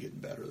growing and getting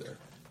better there.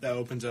 That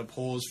opens up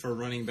holes for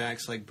running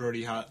backs like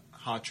Brody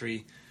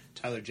Hawtrey,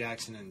 Tyler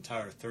Jackson, and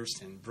Tyler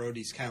Thurston.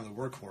 Brody's kind of the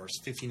workhorse,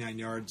 59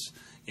 yards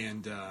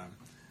and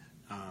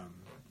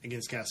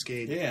against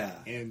Cascade. Yeah.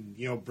 And,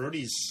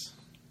 Brody's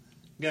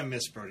going to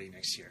miss Brody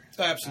next year.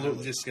 Absolutely.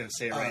 I'm just going to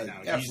say it right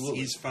now. Absolutely.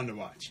 He's fun to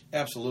watch.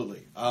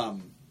 Absolutely.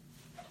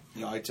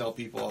 I tell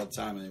people all the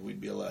time that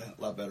we'd be a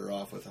lot better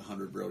off with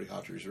 100 Brody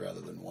Hawtreys rather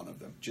than one of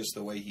them. Just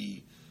the way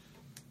he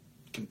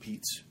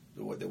competes,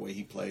 the way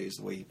he plays,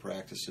 the way he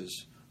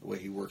practices, the way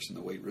he works in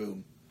the weight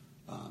room,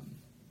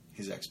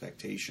 his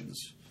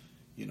expectations.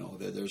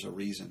 There's a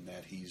reason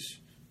that he's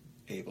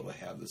able to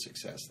have the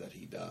success that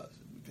he does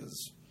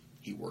because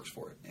he works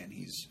for it and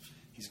he's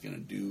going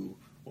to do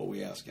what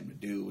we ask him to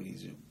do.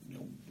 And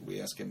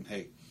we ask him,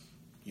 hey,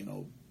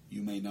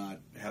 you may not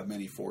have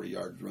many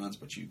 40-yard runs,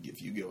 but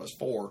if you give us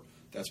 4,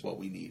 that's what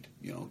we need.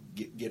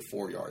 Get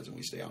 4 yards and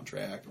we stay on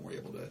track and we're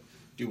able to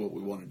do what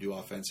we want to do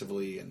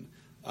offensively. And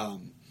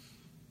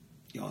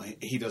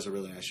he does a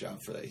really nice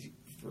job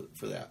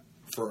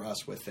for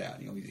us with that.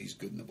 He's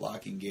good in the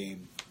blocking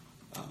game.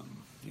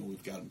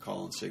 We've got him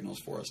calling signals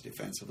for us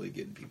defensively,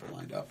 getting people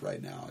lined up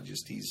right now.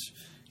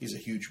 He's a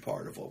huge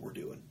part of what we're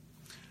doing.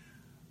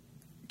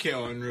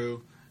 Kale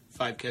Unruh,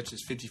 5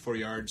 catches, 54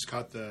 yards,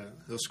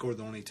 he'll score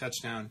the only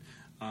touchdown.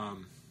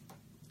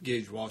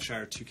 Gage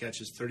Walshire, 2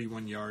 catches,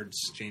 31 yards.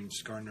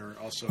 James Gardner,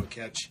 also a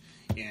catch,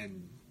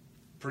 and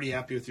pretty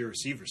happy with your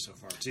receivers so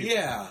far too.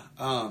 Yeah,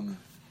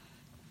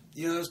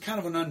 it was kind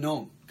of an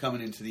unknown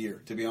coming into the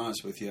year, to be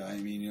honest with you. I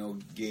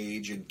mean,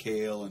 Gage and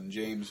Kale and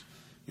James,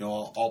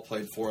 all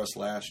played for us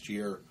last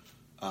year.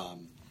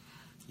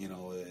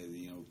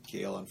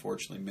 Kale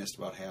unfortunately missed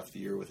about half the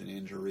year with an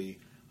injury.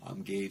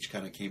 Gage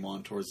kind of came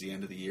on towards the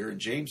end of the year, and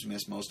James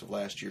missed most of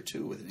last year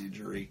too with an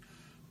injury.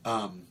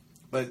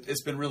 But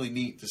it's been really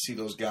neat to see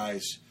those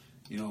guys,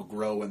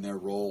 grow in their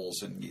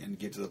roles and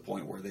get to the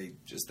point where they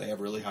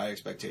have really high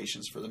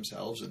expectations for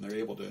themselves, and they're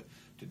able to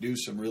do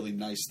some really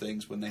nice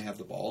things when they have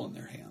the ball in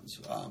their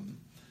hands.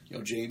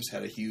 James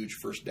had a huge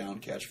first down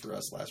catch for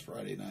us last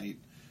Friday night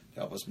to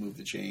help us move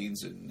the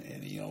chains and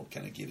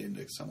kind of get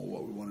into some of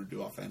what we want to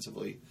do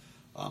offensively.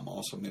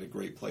 Also made a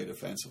great play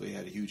defensively,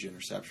 had a huge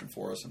interception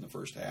for us in the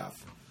first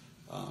half.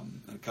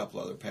 And a couple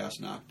other pass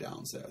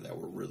knockdowns that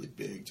were really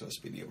big to us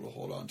being able to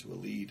hold on to a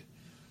lead.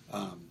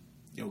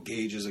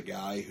 Gage is a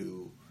guy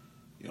who,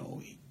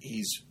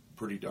 he's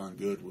pretty darn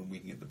good when we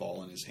can get the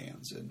ball in his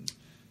hands. And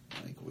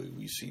I think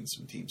we've seen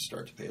some teams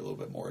start to pay a little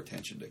bit more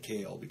attention to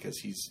Kale because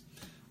he's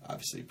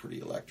obviously pretty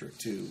electric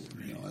too.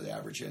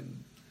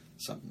 Averaging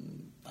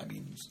something, I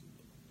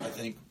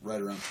think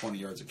right around 20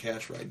 yards a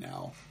catch right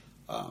now.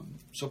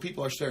 So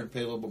people are starting to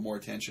pay a little bit more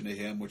attention to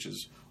him, which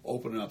is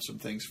opening up some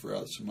things for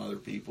some other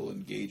people.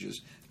 And Gage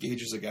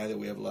is a guy that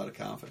we have a lot of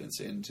confidence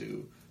in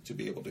to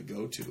be able to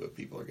go to if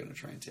people are going to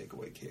try and take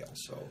away Kale.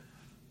 So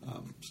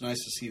it's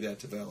nice to see that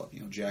develop.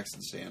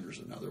 Jackson Sanders,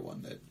 another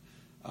one that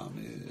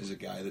is a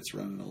guy that's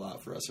running a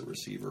lot for us at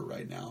receiver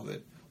right now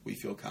that we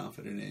feel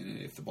confident in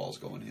if the ball's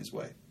going his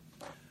way.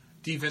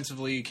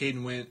 Defensively,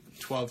 Caden Wendt,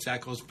 12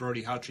 tackles,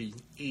 Brody Hawtrey,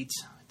 8,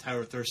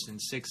 Tyler Thurston,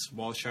 6,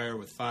 Walshire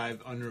with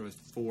 5, Unruh with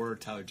 4,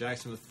 Tyler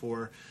Jackson with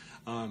 4.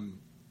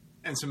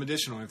 And some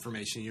additional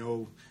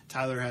information.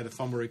 Tyler had a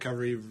fumble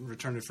recovery,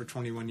 returned it for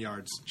 21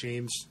 yards.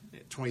 James,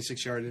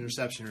 26-yard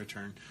interception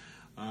return.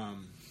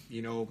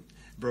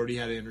 Brody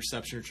had an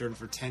interception return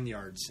for 10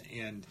 yards.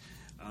 And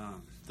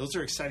those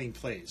are exciting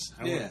plays.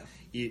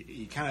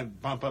 You kind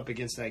of bump up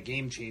against that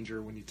game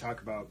changer when you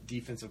talk about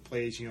defensive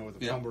plays, with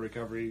the fumble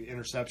recovery,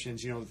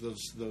 interceptions,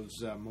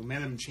 those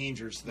momentum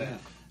changers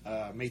that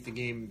make the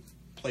game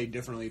play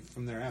differently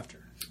from thereafter.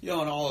 And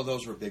all of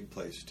those were big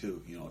plays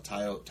too.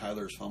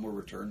 Tyler's fumble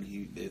return,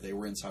 they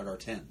were inside our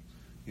 10.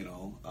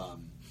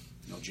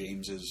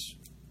 James's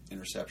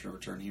interception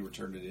return, he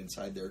returned it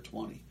inside their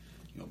 20.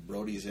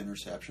 Brody's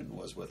interception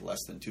was with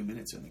less than 2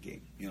 minutes in the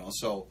game.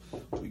 So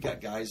we've got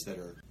guys that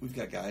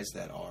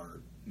are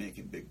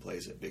making big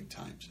plays at big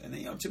times,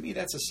 and to me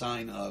that's a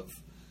sign of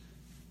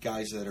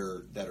guys that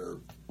are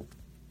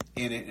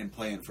in it and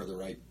playing for the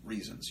right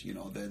reasons.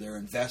 They're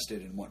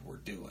invested in what we're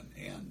doing,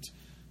 and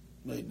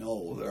they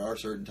know there are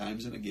certain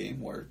times in a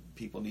game where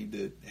people need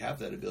to have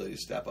that ability to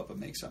step up and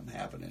make something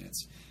happen. And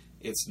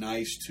it's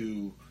nice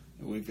to,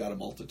 we've got a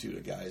multitude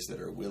of guys that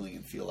are willing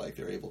and feel like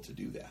they're able to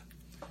do that.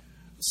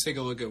 Let's take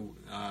a look at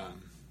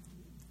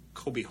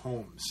Kobe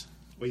Holmes.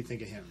 What do you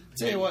think of him?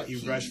 Tell you what, he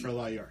rushed for a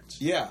lot of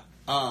yards. Yeah,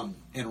 and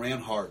ran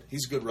hard.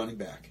 He's a good running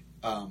back.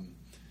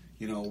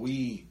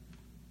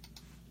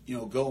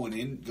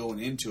 Going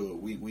into it,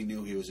 we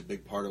knew he was a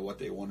big part of what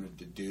they wanted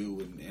to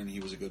do, and he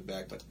was a good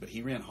back. But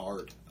he ran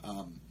hard.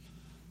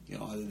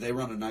 They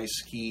run a nice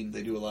scheme.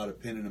 They do a lot of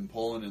pinning and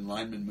pulling, and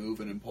linemen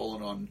moving and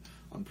pulling on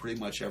pretty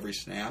much every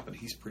snap. And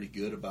he's pretty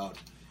good about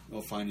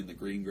finding the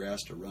green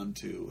grass to run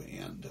to.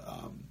 And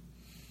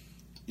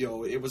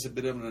it was a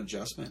bit of an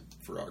adjustment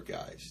for our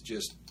guys.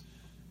 Just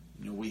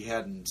we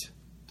hadn't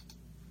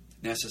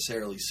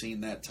necessarily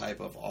seen that type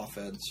of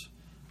offense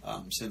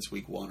since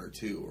week 1 or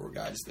 2, or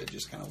guys that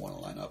just kind of want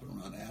to line up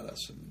and run at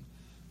us, and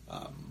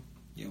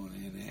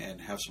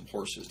and have some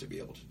horses to be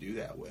able to do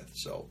that with.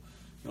 So,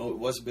 it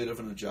was a bit of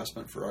an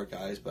adjustment for our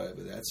guys, but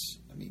that's,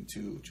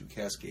 to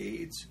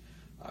Cascade's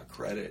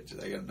credit,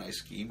 they got a nice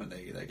scheme, and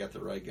they got the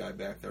right guy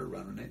back there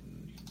running it,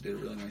 and did a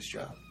really nice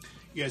job.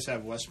 You guys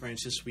have West Branch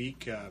this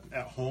week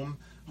at home,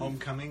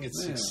 homecoming.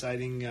 It's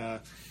exciting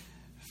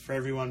for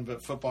everyone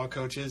but football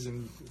coaches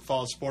and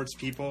fall sports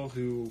people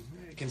who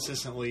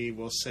consistently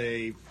will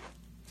say,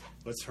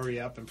 let's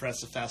hurry up and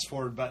press the fast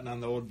forward button on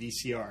the old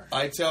VCR.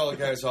 I tell the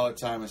guys all the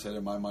time, I said,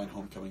 in my mind,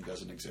 homecoming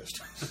doesn't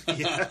exist.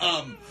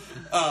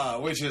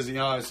 Which is,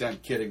 I'm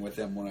kidding with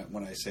them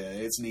when I say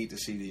it. It's neat to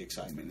see the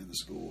excitement in the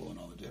school and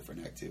all the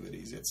different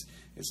activities.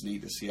 It's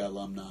neat to see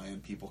alumni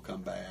and people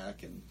come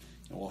back, and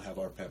we'll have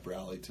our pep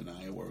rally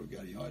tonight where we've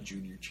got a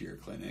junior cheer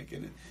clinic,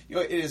 and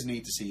it is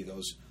neat to see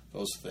those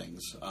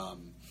things.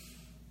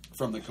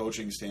 From the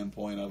coaching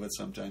standpoint of it,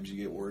 sometimes you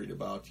get worried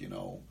about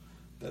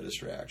the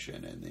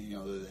distraction and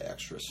the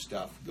extra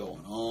stuff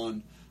going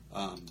on.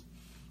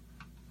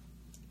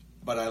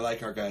 But I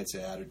like our guys'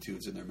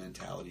 attitudes and their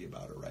mentality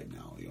about it right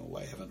now.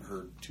 I haven't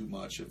heard too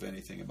much of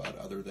anything about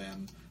other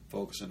than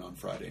focusing on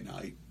Friday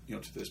night,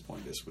 to this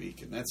point this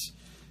week. And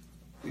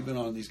we've been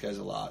on these guys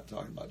a lot,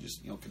 talking about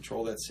just,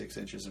 control that 6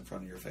 inches in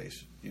front of your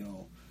face.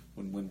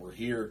 When we're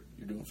here,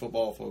 you're doing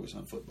football, focus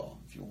on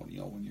football. If you want,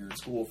 when you're in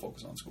school,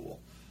 focus on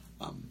school.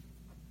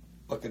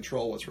 But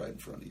control what's right in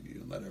front of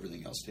you and let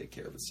everything else take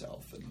care of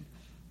itself. And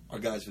our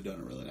guys have done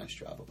a really nice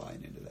job of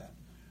buying into that.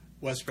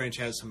 West Branch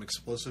has some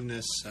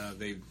explosiveness.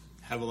 They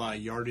have a lot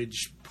of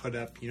yardage put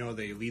up.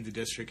 They lead the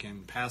district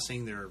in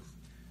passing. They're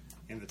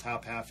in the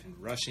top half in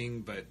rushing.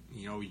 But,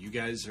 you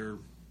guys are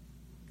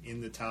in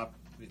the top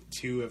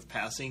 2 of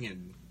passing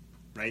and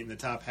right in the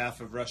top half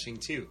of rushing,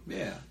 too.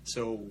 Yeah.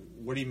 So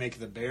what do you make of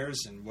the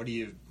Bears, and what do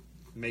you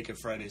make of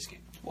Friday's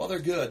game? Well, they're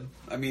good.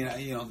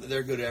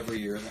 They're good every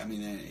year.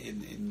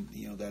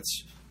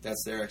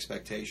 That's their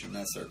expectation.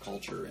 That's their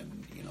culture,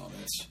 and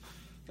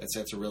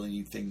that's a really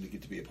neat thing to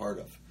get to be a part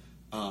of.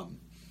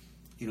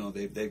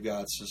 They've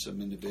got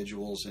some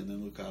individuals in the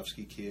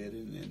Lukowski kid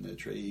and the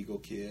Trey Eagle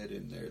kid,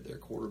 and their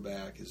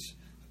quarterback has,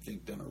 I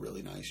think, done a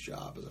really nice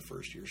job as a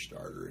first-year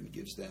starter, and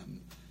gives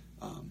them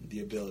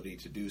the ability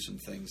to do some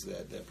things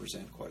that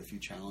present quite a few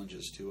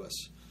challenges to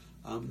us.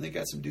 They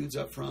got some dudes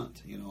up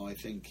front. I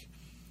think.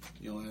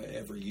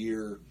 Every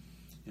year,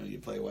 you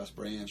play West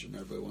Branch, and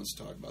everybody wants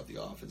to talk about the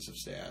offensive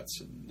stats,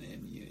 and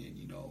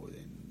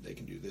they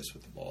can do this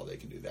with the ball, they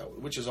can do that,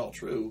 which is all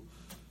true.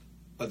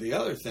 But the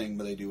other thing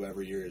that they do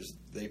every year is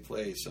they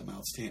play some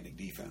outstanding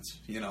defense,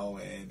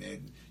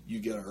 and you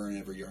got to earn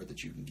every yard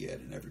that you can get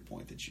and every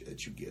point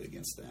that you get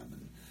against them.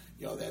 And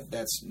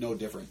that's no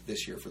different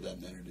this year for them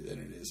than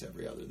it is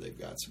every other. They've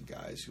got some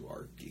guys who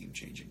are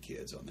game-changing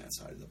kids on that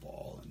side of the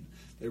ball, and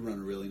they run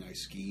a really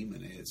nice scheme,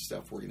 and it's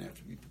stuff we're going to have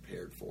to be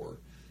prepared for,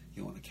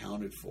 and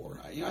accounted for.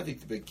 I think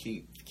the big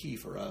key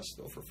for us,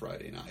 though, for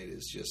Friday night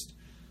is just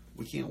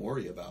we can't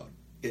worry about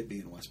it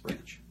being West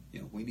Branch.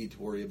 We need to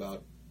worry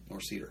about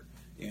North Cedar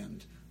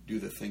and do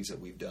the things that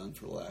we've done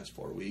for the last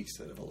 4 weeks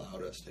that have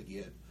allowed us to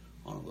get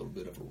on a little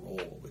bit of a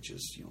roll, which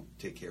is,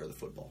 take care of the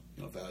football,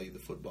 value the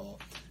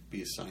football,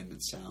 be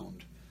assignment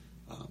sound,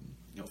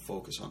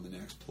 focus on the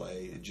next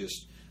play, and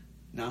just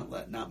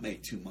not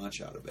make too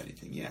much out of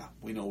anything. Yeah,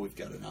 we know we've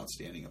got an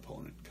outstanding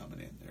opponent coming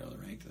in. They're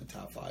ranked in the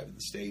top 5 in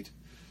the state,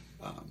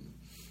 and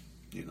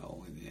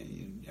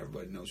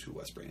everybody knows who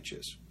West Branch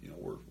is.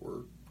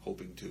 We're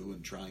hoping to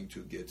and trying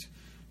to get,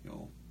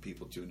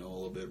 people to know a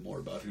little bit more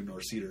about who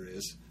North Cedar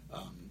is,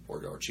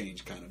 or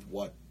change kind of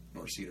what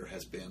North Cedar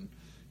has been,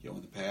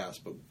 in the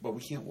past. But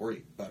we can't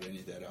worry about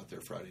any of that out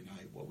there Friday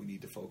night. What we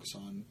need to focus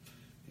on,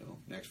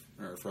 next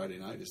Friday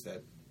night is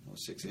that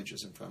 6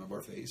 inches in front of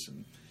our face,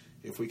 and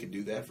if we can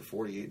do that for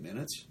 48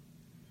 minutes,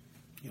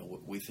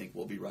 we think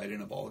we'll be right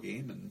in a ball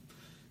game. And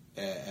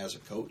as a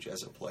coach,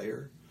 as a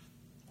player,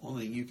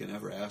 only thing you can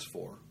ever ask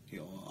for,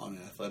 on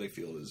an athletic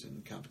field is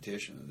in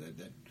competition. And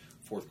that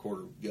fourth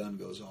quarter gun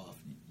goes off,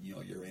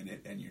 you're in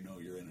it, and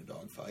you're in a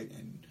dogfight,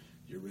 and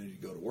you're ready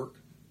to go to work.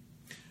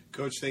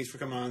 Coach, thanks for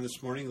coming on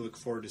this morning. Look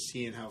forward to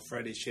seeing how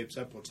Friday shapes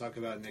up. We'll talk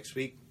about it next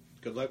week.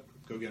 Good luck.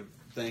 Go get 'em.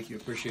 Thank you.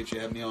 Appreciate you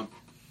having me on.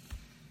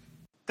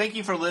 Thank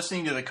you for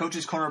listening to the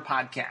Coach's Corner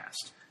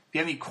podcast. If you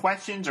have any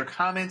questions or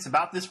comments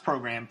about this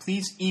program,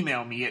 please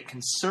email me at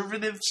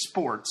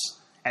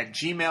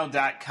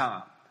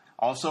conservativesports@gmail.com.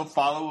 Also,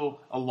 follow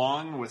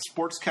along with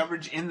sports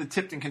coverage in the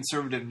Tipton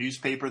Conservative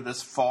newspaper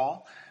this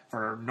fall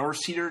for North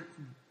Cedar,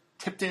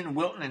 Tipton,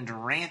 Wilton, and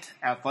Durant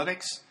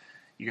athletics.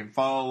 You can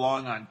follow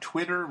along on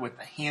Twitter with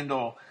the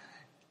handle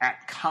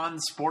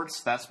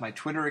 @ConSports. That's my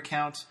Twitter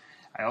account.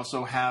 I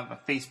also have a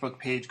Facebook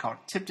page called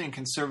Tipton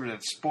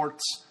Conservative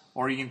Sports,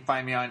 or you can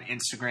find me on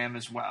Instagram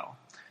as well.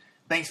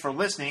 Thanks for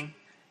listening.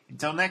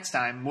 Until next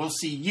time, we'll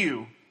see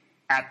you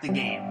at the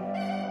game.